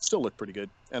it still looked pretty good,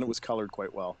 and it was colored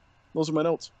quite well. Those are my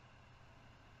notes.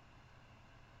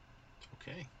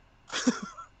 Okay.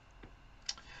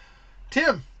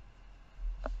 Tim,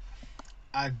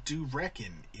 I do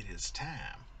reckon it is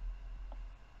time.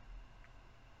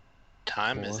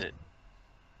 Time is it?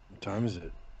 What time is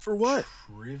it? For what?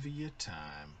 Trivia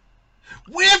time.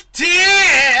 With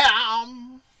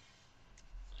Tim!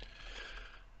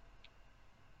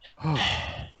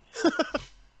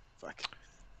 Fuck.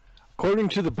 According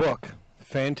to the book,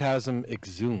 Phantasm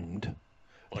Exhumed,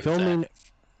 What is filming. that?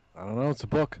 I don't know. It's a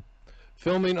book.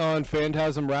 Filming on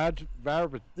Phantasm Ravager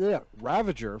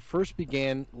first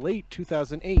began late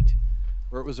 2008,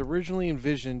 where it was originally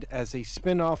envisioned as a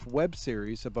spin-off web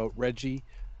series about Reggie,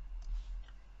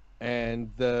 and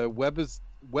the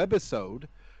webisode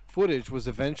footage was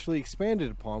eventually expanded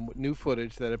upon with new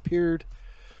footage that appeared.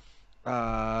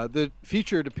 The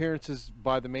featured appearances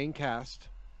by the main cast,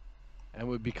 and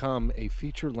would become a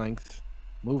feature-length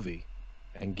movie,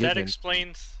 and That given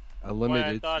explains a why I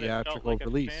limited thought it felt theatrical like a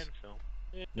release. fan film.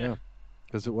 Yeah,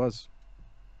 because it was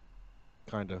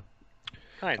kind of.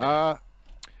 Kind of.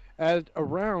 At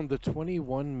around the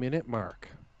 21-minute mark,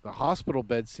 the hospital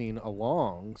bed scene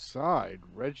alongside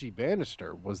Reggie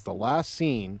Bannister was the last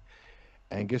scene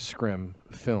Angus Scrimm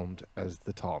filmed as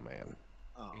the Tall Man.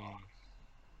 Oh.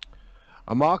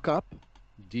 A mock-up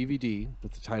DVD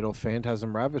with the title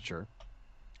Phantasm Ravager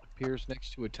appears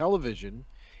next to a television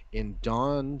in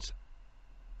Don's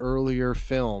earlier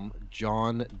film,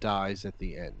 John Dies at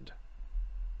the End.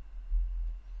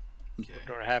 Okay.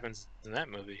 Wonder what happens in that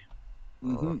movie.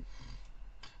 Mm-hmm.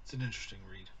 It's an interesting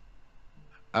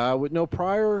read. With no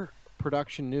prior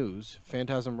production news,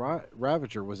 Phantasm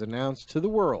Ravager was announced to the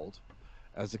world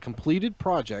as a completed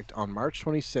project on March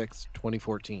 26,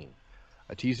 2014.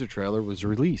 A teaser trailer was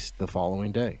released the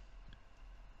following day.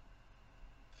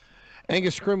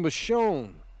 Angus Scrimm was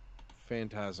shown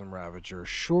Phantasm Ravager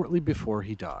shortly before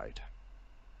he died.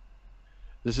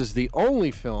 This is the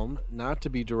only film not to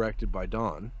be directed by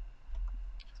Don.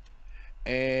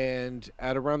 And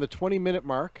at around the 20-minute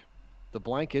mark, the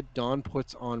blanket Don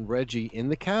puts on Reggie in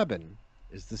the cabin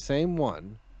is the same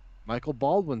one Michael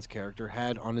Baldwin's character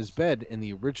had on his bed in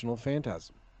the original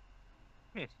Phantasm.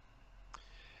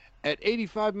 At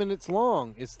 85 minutes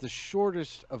long, it's the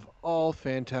shortest of all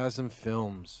Phantasm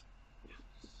films.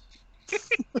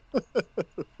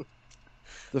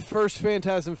 The first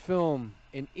Phantasm film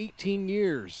in 18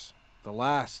 years. The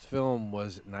last film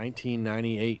was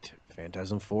 1998,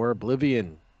 Phantasm 4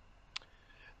 Oblivion.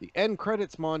 The end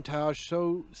credits montage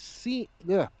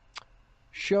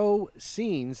show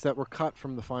scenes that were cut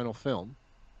from the final film.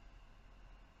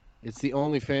 It's the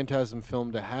only Phantasm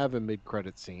film to have a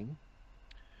mid-credit scene.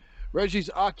 Reggie's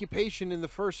occupation in the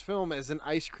first film as an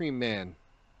ice cream man,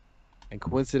 and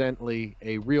coincidentally,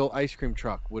 a real ice cream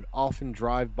truck would often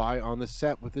drive by on the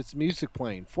set with its music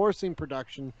playing, forcing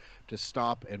production to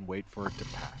stop and wait for it to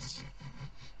pass.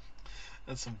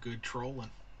 That's some good trolling.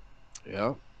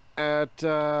 Yeah. At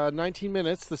 19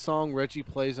 minutes, the song Reggie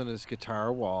plays on his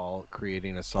guitar while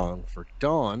creating a song for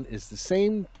Dawn is the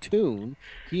same tune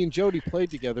he and Jody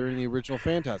played together in the original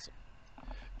Phantasm.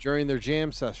 During their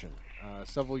jam session,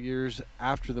 several years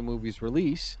after the movie's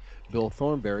release, Bill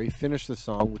Thornberry finished the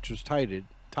song, which was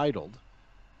titled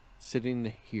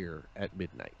Sitting Here at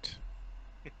Midnight.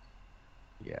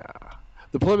 Yeah.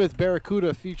 The Plymouth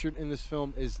Barracuda featured in this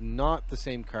film is not the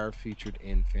same car featured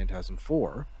in Phantasm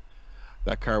 4.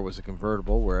 That car was a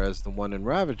convertible, whereas the one in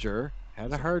Ravager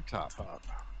had a hardtop,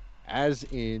 as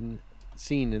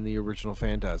seen in the original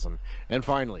Phantasm. And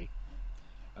finally,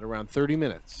 at around 30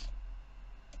 minutes,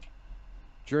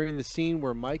 during the scene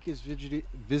where Mike is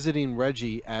visiting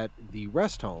Reggie at the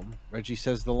rest home, Reggie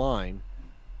says the line,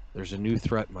 "There's a new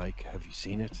threat, Mike. Have you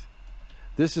seen it?"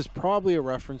 This is probably a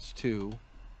reference to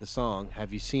the song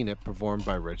Have You Seen It, performed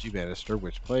by Reggie Bannister,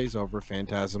 which plays over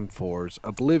Phantasm 4's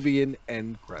Oblivion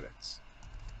end credits.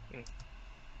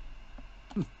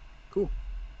 Cool.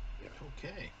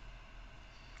 Okay.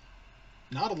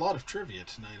 Not a lot of trivia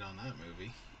tonight on that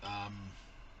movie.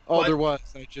 But- There was.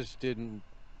 I just didn't.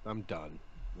 I'm done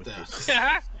with Yeah. this.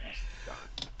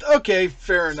 Okay,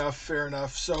 fair enough.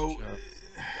 So,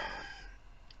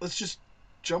 let's just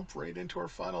jump right into our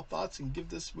final thoughts and give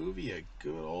this movie a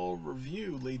good old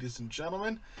review, ladies and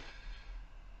gentlemen.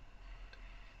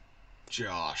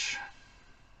 Josh,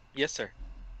 Yes, sir.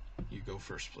 you go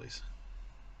first, please.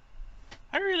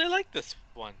 I really like this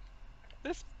one.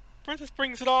 This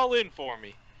brings it all in for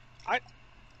me.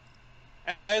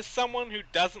 As someone who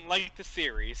doesn't like the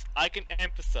series, I can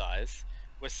empathize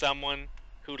with someone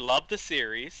who loved the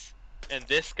series, and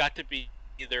this got to be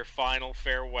their final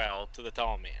farewell to the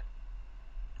Tall Man.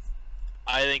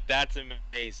 I think that's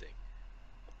amazing.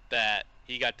 That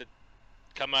he got to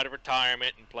come out of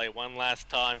retirement and play one last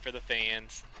time for the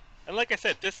fans. And like I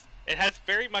said, it has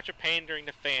very much a pandering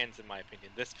to fans, in my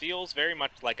opinion. This feels very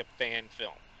much like a fan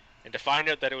film. And to find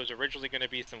out that it was originally going to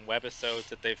be some webisodes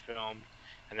that they filmed,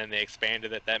 and then they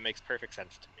expanded it, that makes perfect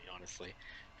sense to me, honestly.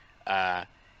 I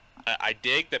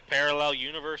dig the parallel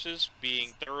universes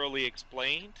being thoroughly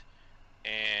explained,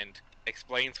 and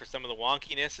explains for some of the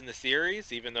wonkiness in the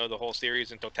series, even though the whole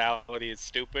series in totality is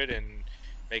stupid and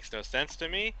makes no sense to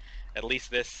me. At least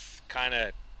this kind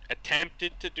of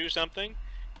attempted to do something.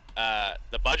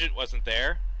 The budget wasn't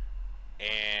there,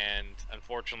 and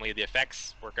unfortunately the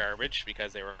effects were garbage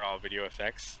because they were all video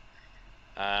effects.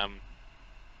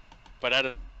 But out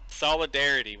of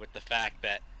solidarity with the fact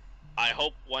that I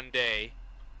hope one day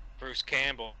Bruce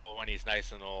Campbell, when he's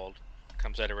nice and old,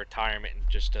 comes out of retirement and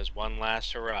just does one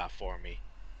last hurrah for me,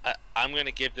 I'm going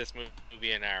to give this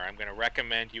movie an R. I'm going to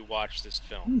recommend you watch this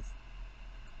film.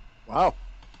 Wow.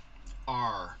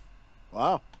 R.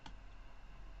 Wow.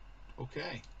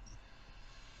 Okay.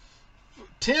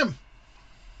 Tim.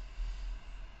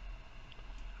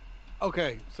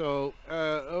 Okay, so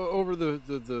over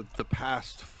the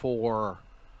past 4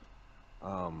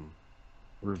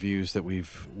 reviews that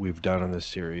we've done on this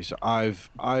series, I've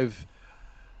a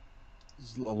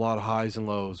lot of highs and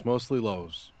lows, mostly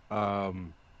lows. I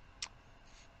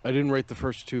didn't rate the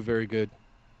first 2 very good.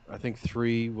 I think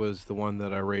 3 was the one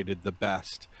that I rated the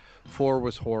best. 4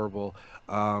 was horrible.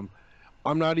 I'm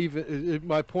not even.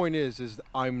 My point is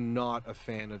I'm not a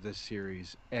fan of this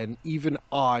series, and even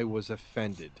I was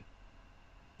offended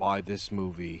by this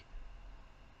movie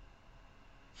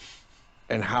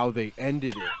and how they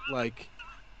ended it. Like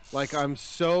I'm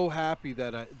so happy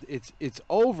that it's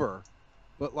over,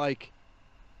 but like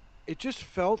it just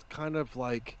felt kind of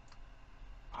like,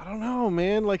 I don't know,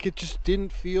 man. Like it just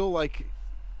didn't feel like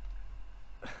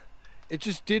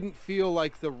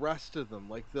the rest of them.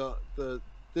 Like the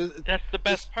That's the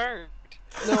best part.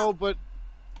 no, but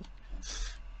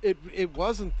it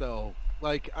wasn't though.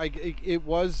 Like it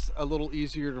was a little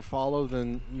easier to follow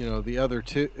than the other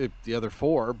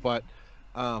 4, but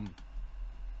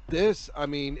this, I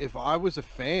mean, if I was a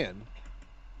fan,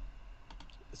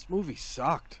 this movie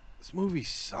sucked.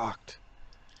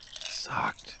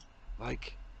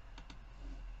 Like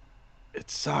it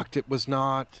sucked. It was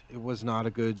not a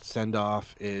good send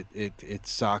off. It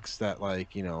sucks that, like,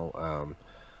 I don't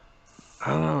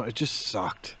know, it just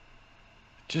sucked.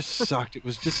 It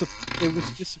was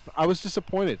I was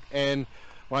disappointed, and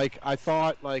like I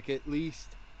thought, like, at least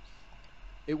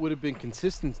it would have been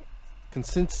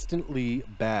consistently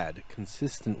bad,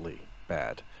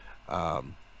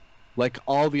 like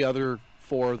all the other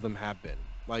 4 of them have been.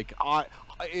 Like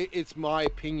it's my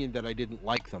opinion that I didn't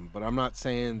like them, but I'm not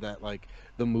saying that like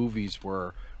the movies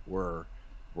were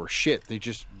shit. They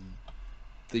just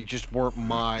weren't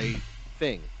my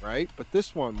thing, right? But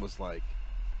this one was like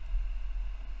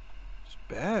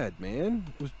bad, man.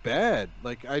 It was bad.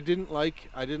 Like I didn't like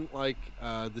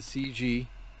the CG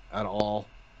at all.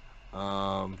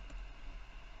 I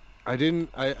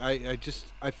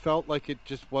felt like it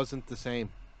just wasn't the same.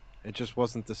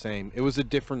 It was a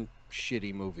different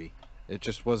shitty movie. It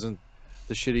just wasn't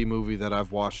the shitty movie that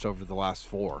I've watched over the last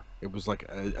 4. It was like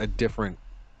a different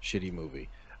shitty movie.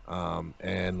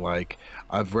 And like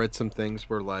I've read some things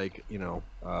where, like, a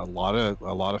lot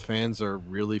of fans are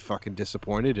really fucking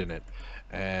disappointed in it,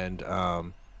 and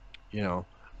a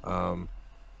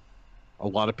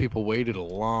lot of people waited a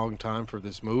long time for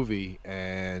this movie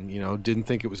and didn't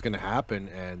think it was going to happen,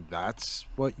 and that's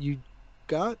what you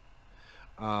got.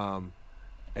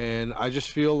 And I just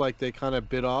feel like they kind of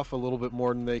bit off a little bit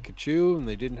more than they could chew, and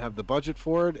they didn't have the budget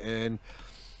for it, and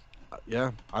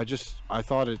yeah, I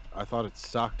thought it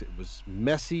sucked. It was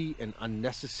messy and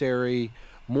unnecessary,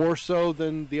 more so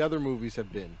than the other movies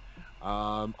have been.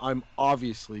 I'm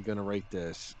obviously gonna rate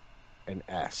this an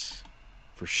S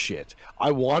for shit.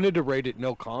 I wanted to rate it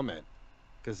no comment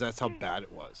because that's how bad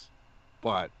it was,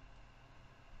 but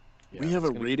yeah, We have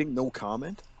a rating, no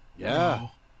comment. Yeah.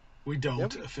 No, we don't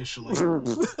Yep. officially.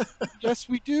 Yes,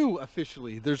 we do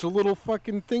officially. There's a little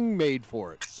fucking thing made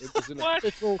for it. It was an What?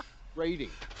 official rating.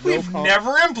 We've comment.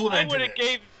 never I implemented would have it.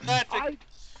 gave that to I've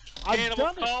Cannibal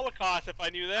done it. Holocaust if I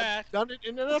knew that. I've done it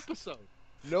in an episode.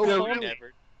 No Yeah, comment.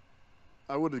 Never.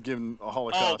 I would have given a Oh,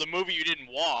 Holocaust. the movie you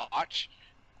didn't watch.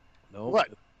 No. What?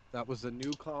 That was a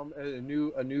new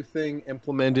thing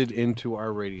implemented into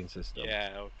our rating system.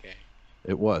 Yeah, okay.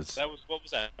 It was. That was what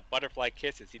was that? Butterfly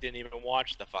Kisses. He didn't even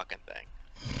watch the fucking thing.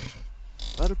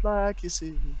 Butterfly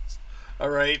kisses. All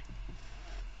right,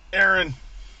 Aaron.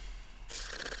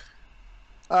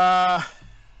 All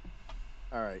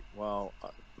right. Well,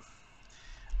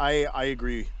 I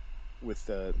agree with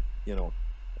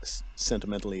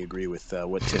sentimentally agree with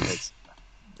what Tim has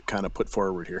kind of put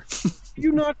forward here.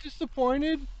 You not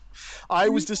disappointed? I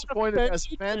was You disappointed not as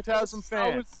a offended Phantasm that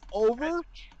fan. it's over.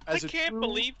 As I a can't true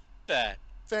believe that. It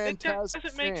Phantasm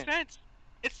doesn't make fan. sense.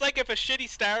 It's like if a shitty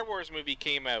Star Wars movie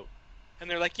came out, and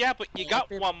they're like, "Yeah, but you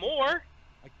got one more."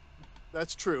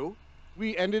 That's true.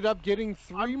 We ended up getting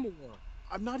 3 more.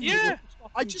 I'm not Yeah. even.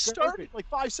 I just started like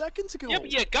 5 seconds ago. Yeah,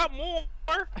 but you got more.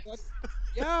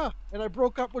 Yeah, and I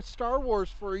broke up with Star Wars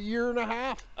for a year and a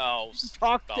half. Oh, Didn't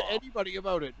talk to stop. anybody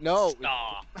about it. No, it's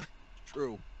Stop.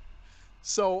 true.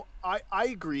 So I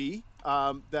agree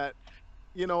that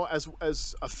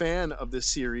as a fan of this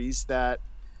series that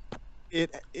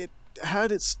it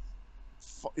had its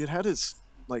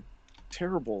like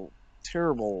terrible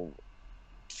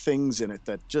things in it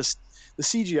that just the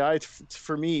CGI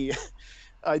for me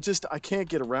I can't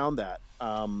get around that.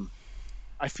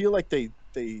 I feel like they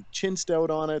chinsed out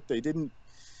on it. They didn't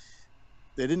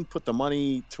put the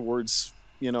money towards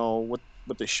what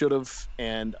they should have,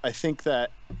 and I think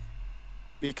that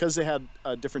because they had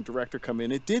a different director come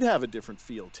in, it did have a different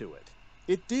feel to it.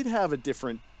 It did have a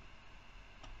different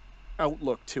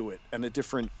outlook to it and a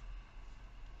different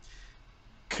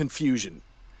confusion,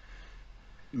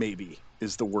 maybe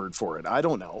is the word for it. I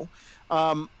don't know.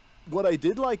 What I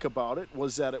did like about it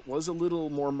was that it was a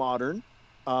little more modern.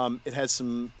 It had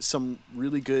some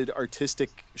really good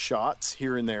artistic shots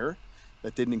here and there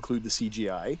that didn't include the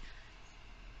CGI.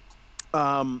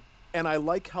 And I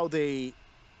like how they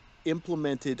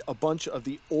implemented a bunch of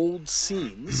the old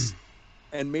scenes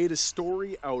and made a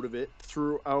story out of it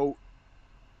throughout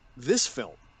this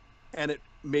film. And it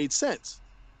made sense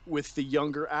with the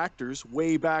younger actors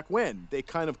way back when. They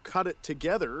kind of cut it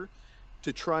together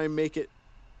to try and make it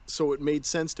so it made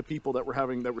sense to people that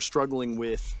were struggling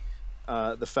with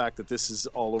the fact that this is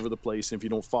all over the place. And if you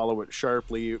don't follow it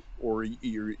sharply, or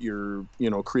your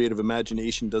creative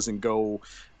imagination doesn't go,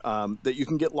 that you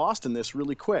can get lost in this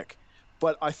really quick.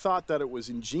 But I thought that it was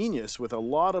ingenious with a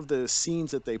lot of the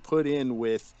scenes that they put in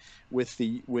when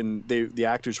the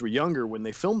actors were younger, when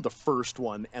they filmed the first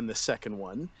one and the second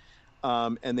one,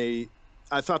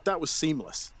 I thought that was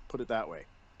seamless. Put it that way,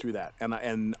 through that,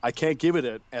 and I can't give it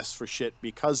an S for shit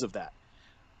because of that.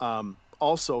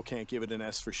 Also, can't give it an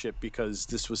S for shit because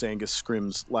this was Angus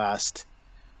Scrimm's last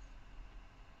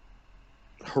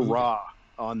hurrah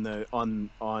on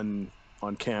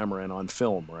camera and on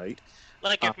film, right?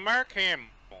 Like if Mark Hamill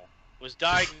was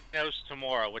diagnosed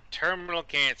tomorrow with terminal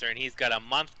cancer and he's got a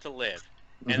month to live,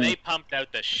 and they pumped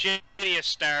out the shittiest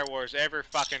Star Wars ever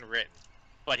fucking written,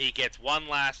 but he gets one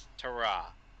last hurrah,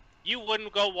 you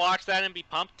wouldn't go watch that and be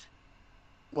pumped?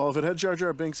 Well, if it had Jar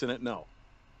Jar Binks in it, no.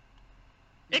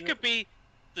 It could be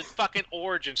the fucking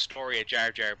origin story of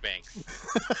Jar Jar Binks,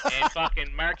 and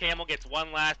fucking Mark Hamill gets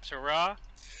one last hurrah.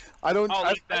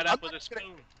 I'll eat that up with a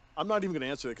spoon. I'm not even going to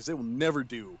answer that because they will never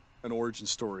do an origin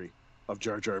story of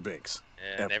Jar Jar Binks.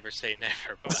 Yeah, never say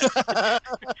never, but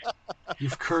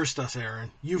You've cursed us, Aaron.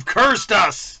 You've cursed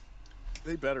us!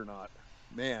 They better not.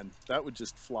 Man, that would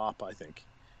just flop, I think.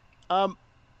 I'm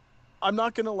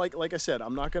not going to, like I said,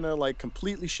 I'm not going to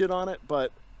completely shit on it,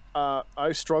 but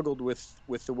I struggled with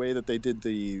the way that they did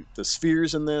the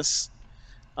spheres in this.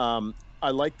 I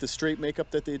like the straight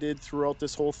makeup that they did throughout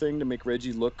this whole thing to make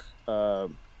Reggie look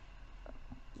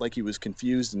like he was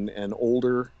confused and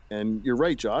older. And you're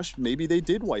right, Josh. Maybe they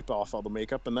did wipe off all the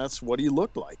makeup, and that's what he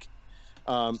looked like.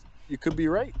 You could be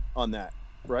right on that,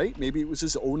 right? Maybe it was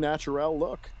his au naturel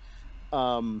look.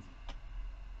 I'm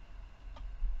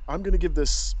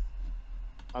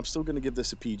still going to give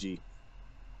this a PG.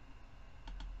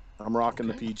 I'm rocking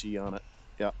the PG on it.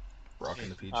 Yeah. Rocking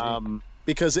the PG.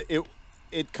 Because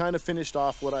it kind of finished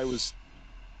off it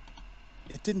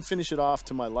didn't finish it off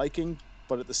to my liking,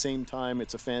 but at the same time,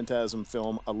 it's a Phantasm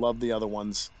film. I love the other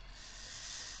ones.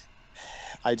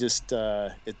 I just,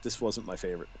 this wasn't my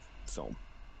favorite film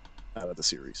out of the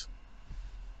series.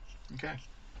 Okay.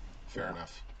 Fair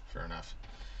enough.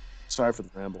 Sorry for the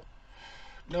ramble.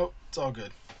 Nope, it's all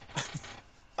good.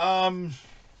 I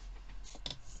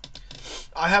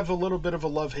have a little bit of a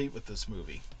love-hate with this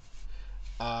movie.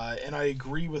 And I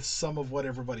agree with some of what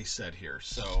everybody said here.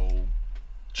 So,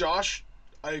 Josh,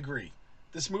 I agree.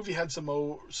 This movie had some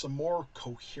more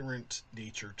coherent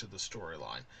nature to the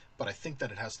storyline, but I think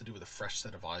that it has to do with a fresh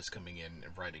set of eyes coming in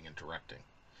and writing and directing.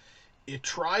 It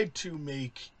tried to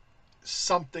make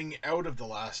something out of the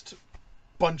last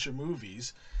bunch of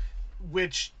movies,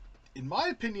 which, in my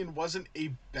opinion, wasn't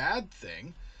a bad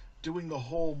thing, doing the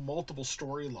whole multiple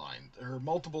storyline, or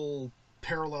multiple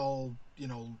parallel,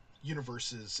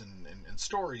 universes and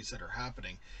stories that are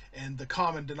happening, and the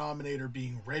common denominator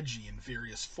being Reggie in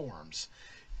various forms.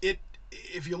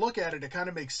 If you look at it, it kind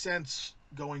of makes sense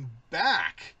going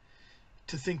back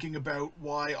to thinking about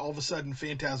why all of a sudden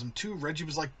Phantasm 2, Reggie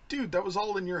was like, dude, that was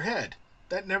all in your head.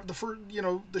 That never,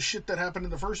 the shit that happened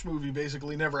in the first movie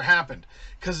basically never happened,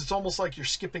 because it's almost like you're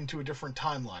skipping to a different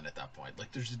timeline at that point.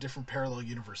 Like there's a different parallel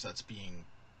universe that's being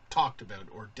talked about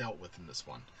or dealt with in this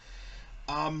one.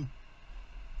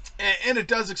 And it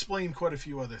does explain quite a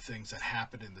few other things that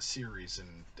happened in the series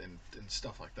and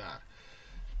stuff like that.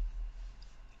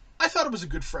 I thought it was a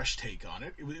good fresh take on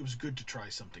it. It was good to try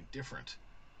something different.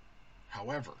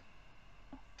 However,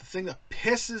 the thing that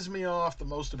pisses me off the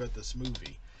most about this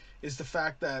movie is the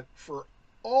fact that for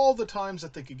all the times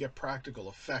that they could get practical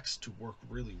effects to work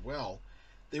really well,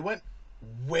 they went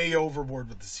way overboard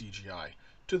with the CGI,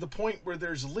 to the point where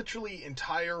there's literally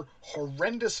entire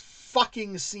horrendous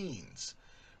fucking scenes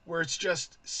where it's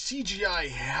just CGI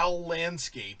hell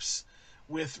landscapes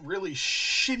with really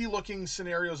shitty looking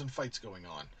scenarios and fights going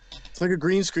on. It's like a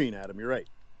green screen, Adam. You're right.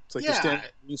 It's like you're standing on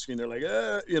a green screen. They're like,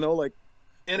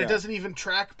 And it doesn't even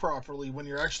track properly when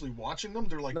you're actually watching them.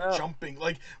 They're like jumping.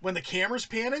 Like when the camera's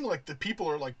panning, like the people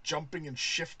are like jumping and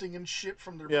shifting and shit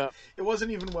from their... Yeah. It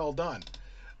wasn't even well done.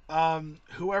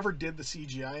 Whoever did the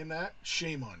CGI in that,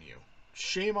 shame on you.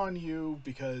 Shame on you,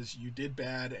 because you did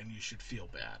bad and you should feel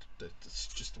bad. That's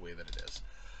just the way that it is.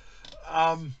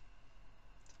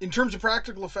 In terms of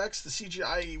practical effects, the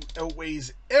CGI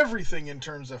outweighs everything in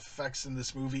terms of effects in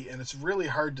this movie, and it's really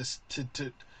hard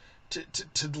to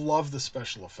love the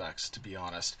special effects, to be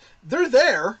honest. They're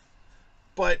there,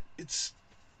 but it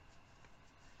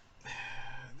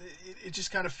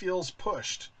just kind of feels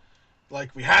pushed.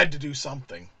 Like we had to do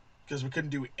something, because we couldn't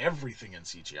do everything in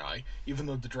CGI, even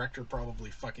though the director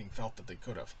probably fucking felt that they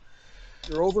could have.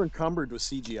 They're over encumbered with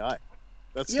CGI.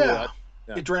 That's Yeah.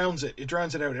 It drowns it. It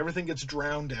drowns it out. Everything gets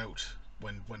drowned out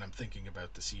when I'm thinking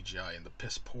about the CGI and the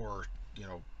piss poor,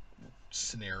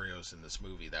 scenarios in this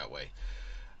movie that way.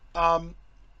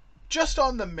 Just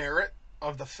on the merit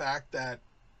of the fact that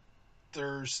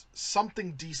there's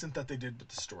something decent that they did with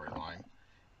the storyline,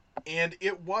 and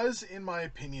it was, in my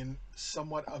opinion,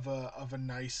 somewhat of a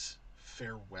nice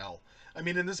farewell. I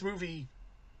mean, in this movie,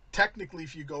 technically,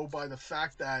 if you go by the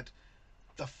fact that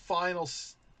the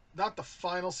not the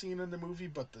final scene in the movie,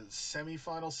 but the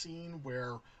semi-final scene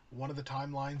where one of the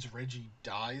timelines, Reggie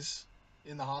dies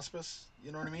in the hospice,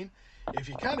 you know what I mean? If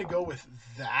you kind of go with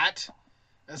that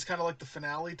as kind of like the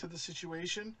finale to the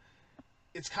situation,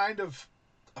 it's kind of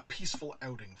a peaceful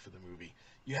outing for the movie.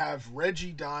 You have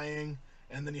Reggie dying,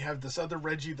 and then you have this other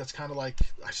Reggie that's kind of like,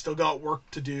 I still got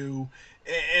work to do,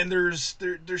 and there's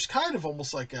kind of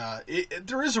almost like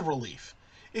there is a relief.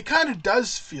 It kind of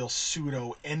does feel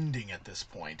pseudo ending at this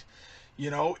point.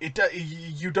 You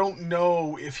don't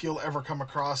know if he'll ever come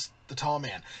across the Tall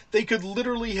Man. They could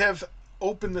literally have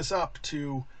opened this up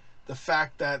to the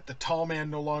fact that the Tall Man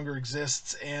no longer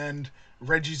exists and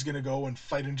Reggie's gonna go and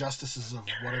fight injustices of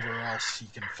whatever else he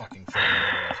can fucking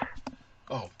find.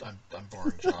 Oh, I'm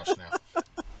boring Josh now.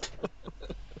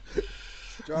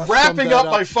 Josh Wrapping up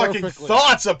my perfectly. fucking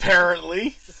thoughts,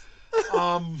 apparently.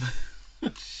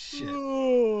 Shit.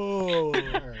 Oh.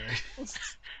 Alright.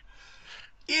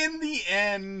 In the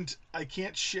end, I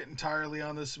can't shit entirely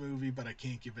on this movie, but I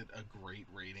can't give it a great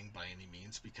rating by any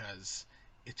means, because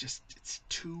it's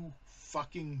too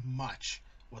fucking much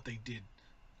what they did,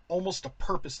 almost to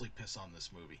purposely piss on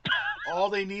this movie. All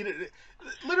they needed,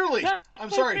 literally, I'm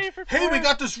sorry, hey, we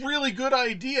got this really good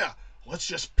idea. Let's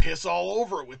just piss all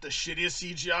over it with the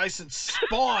shittiest CGI since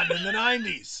Spawn in the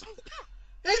 90s.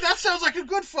 Hey, that sounds like a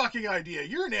good fucking idea.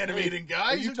 You're an animating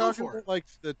guy. Are you go talking for it. about like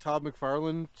the Todd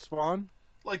McFarlane Spawn?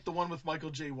 Like the one with Michael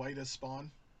J. White as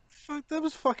Spawn. Fuck, that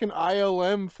was fucking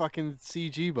ILM fucking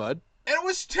CG, bud. And it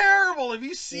was terrible. Have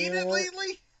you seen it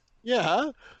lately? Yeah.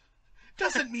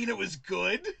 Doesn't mean it was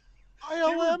good.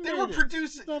 ILM They were made it.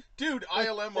 producing... It's not- Dude, like-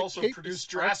 ILM like also Kate produced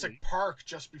Stratton. Jurassic Park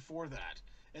just before that.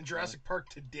 And Jurassic Park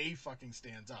today fucking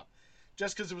stands up.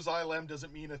 Just because it was ILM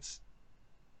doesn't mean it's,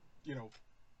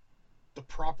 the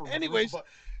proper... Anyways, but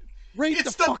Rate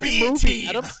it's the the fucking B movie, team.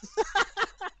 Adam.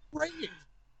 Rate it.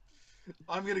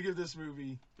 I'm going to give this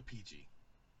movie the PG.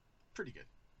 pretty good,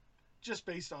 just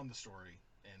based on the story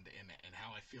and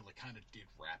how I feel it kind of did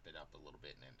wrap it up a little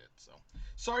bit and end it. So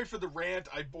sorry for the rant.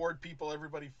 I bored people.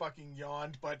 Everybody fucking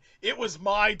yawned, but it was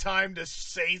my time to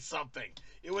say something.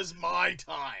 It was my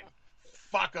time.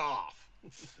 Fuck off.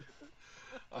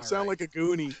 I sound like a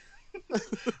goonie.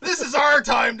 This is our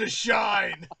time to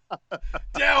shine.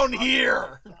 Down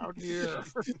here. Out here.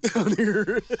 Down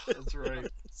here. That's right.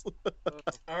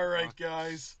 All right,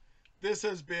 guys. This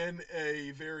has been a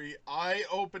very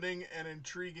eye-opening and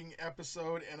intriguing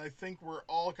episode, and I think we're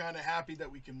all kind of happy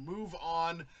that we can move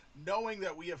on, knowing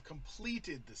that we have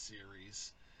completed the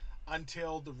series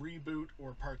until the reboot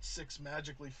or part 6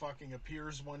 magically fucking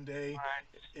appears one day,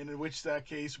 and in which that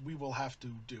case we will have to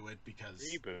do it because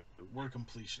Reboot. we're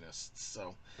completionists.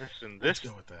 So Listen, let's this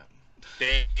go with that.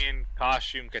 Dan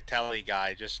costume Catelli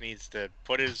guy just needs to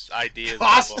put his ideas.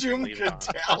 Costume in the book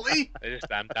and leave it on.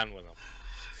 Catelli? I'm done with him.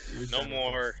 No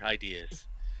more ideas.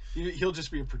 He'll just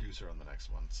be a producer on the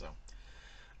next one. So,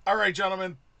 all right,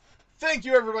 gentlemen. Thank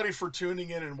you, everybody, for tuning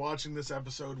in and watching this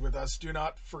episode with us. Do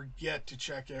not forget to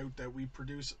check out that we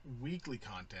produce weekly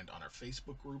content on our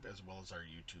Facebook group as well as our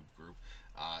YouTube group,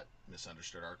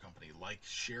 Misunderstood Art Company. Like,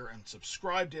 share, and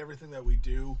subscribe to everything that we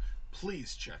do.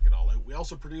 Please check it all out. We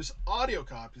also produce audio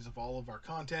copies of all of our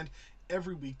content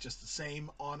every week, just the same,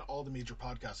 on all the major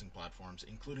podcasting platforms,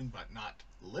 including but not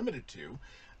limited to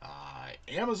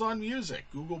Amazon Music,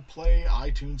 Google Play,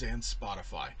 iTunes, and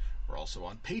Spotify. We're also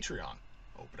on Patreon.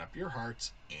 Open up your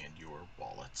hearts and your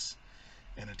wallets.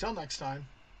 And until next time,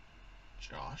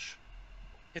 Josh.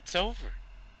 It's over.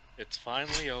 It's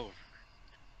finally over.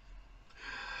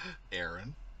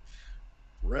 Aaron.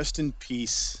 Rest in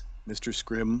peace, Mr.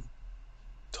 Scrim.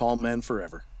 Tall man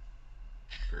forever.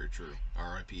 Very true.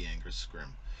 R.I.P. Angus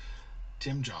Scrim.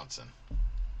 Tim Johnson.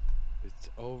 It's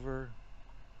over.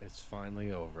 It's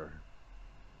finally over.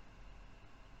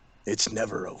 It's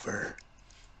never over.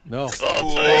 No. Boy!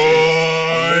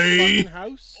 Fucking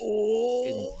house.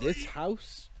 In this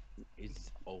house,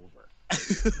 it's over.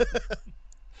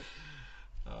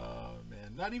 Oh,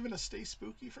 man. Not even a stay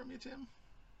spooky from you, Tim?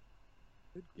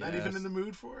 Not Yes. even in the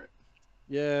mood for it?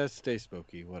 Yeah, stay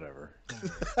spooky, whatever.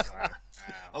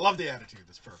 I love the attitude.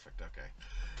 That's perfect. Okay.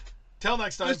 Till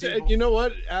next time, people. You know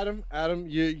what, Adam,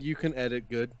 you can edit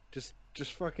good. Just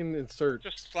fucking insert.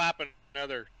 Just slap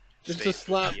another. Just stay a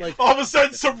slap spooky. like All of a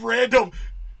sudden, some random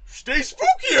stay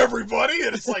spooky, everybody,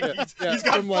 and it's like he's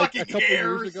got from like fucking a couple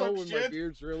hair or years ago some when my shit.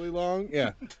 beard's really long.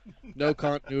 Yeah, no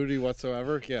continuity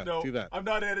whatsoever. Yeah, No, do that. I'm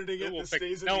not editing No it. one This will pick-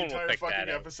 stays in no the one will entire pick that fucking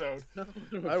out. episode.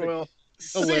 I will.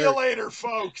 See you Hilarious. later,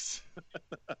 folks.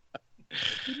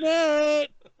 Good night.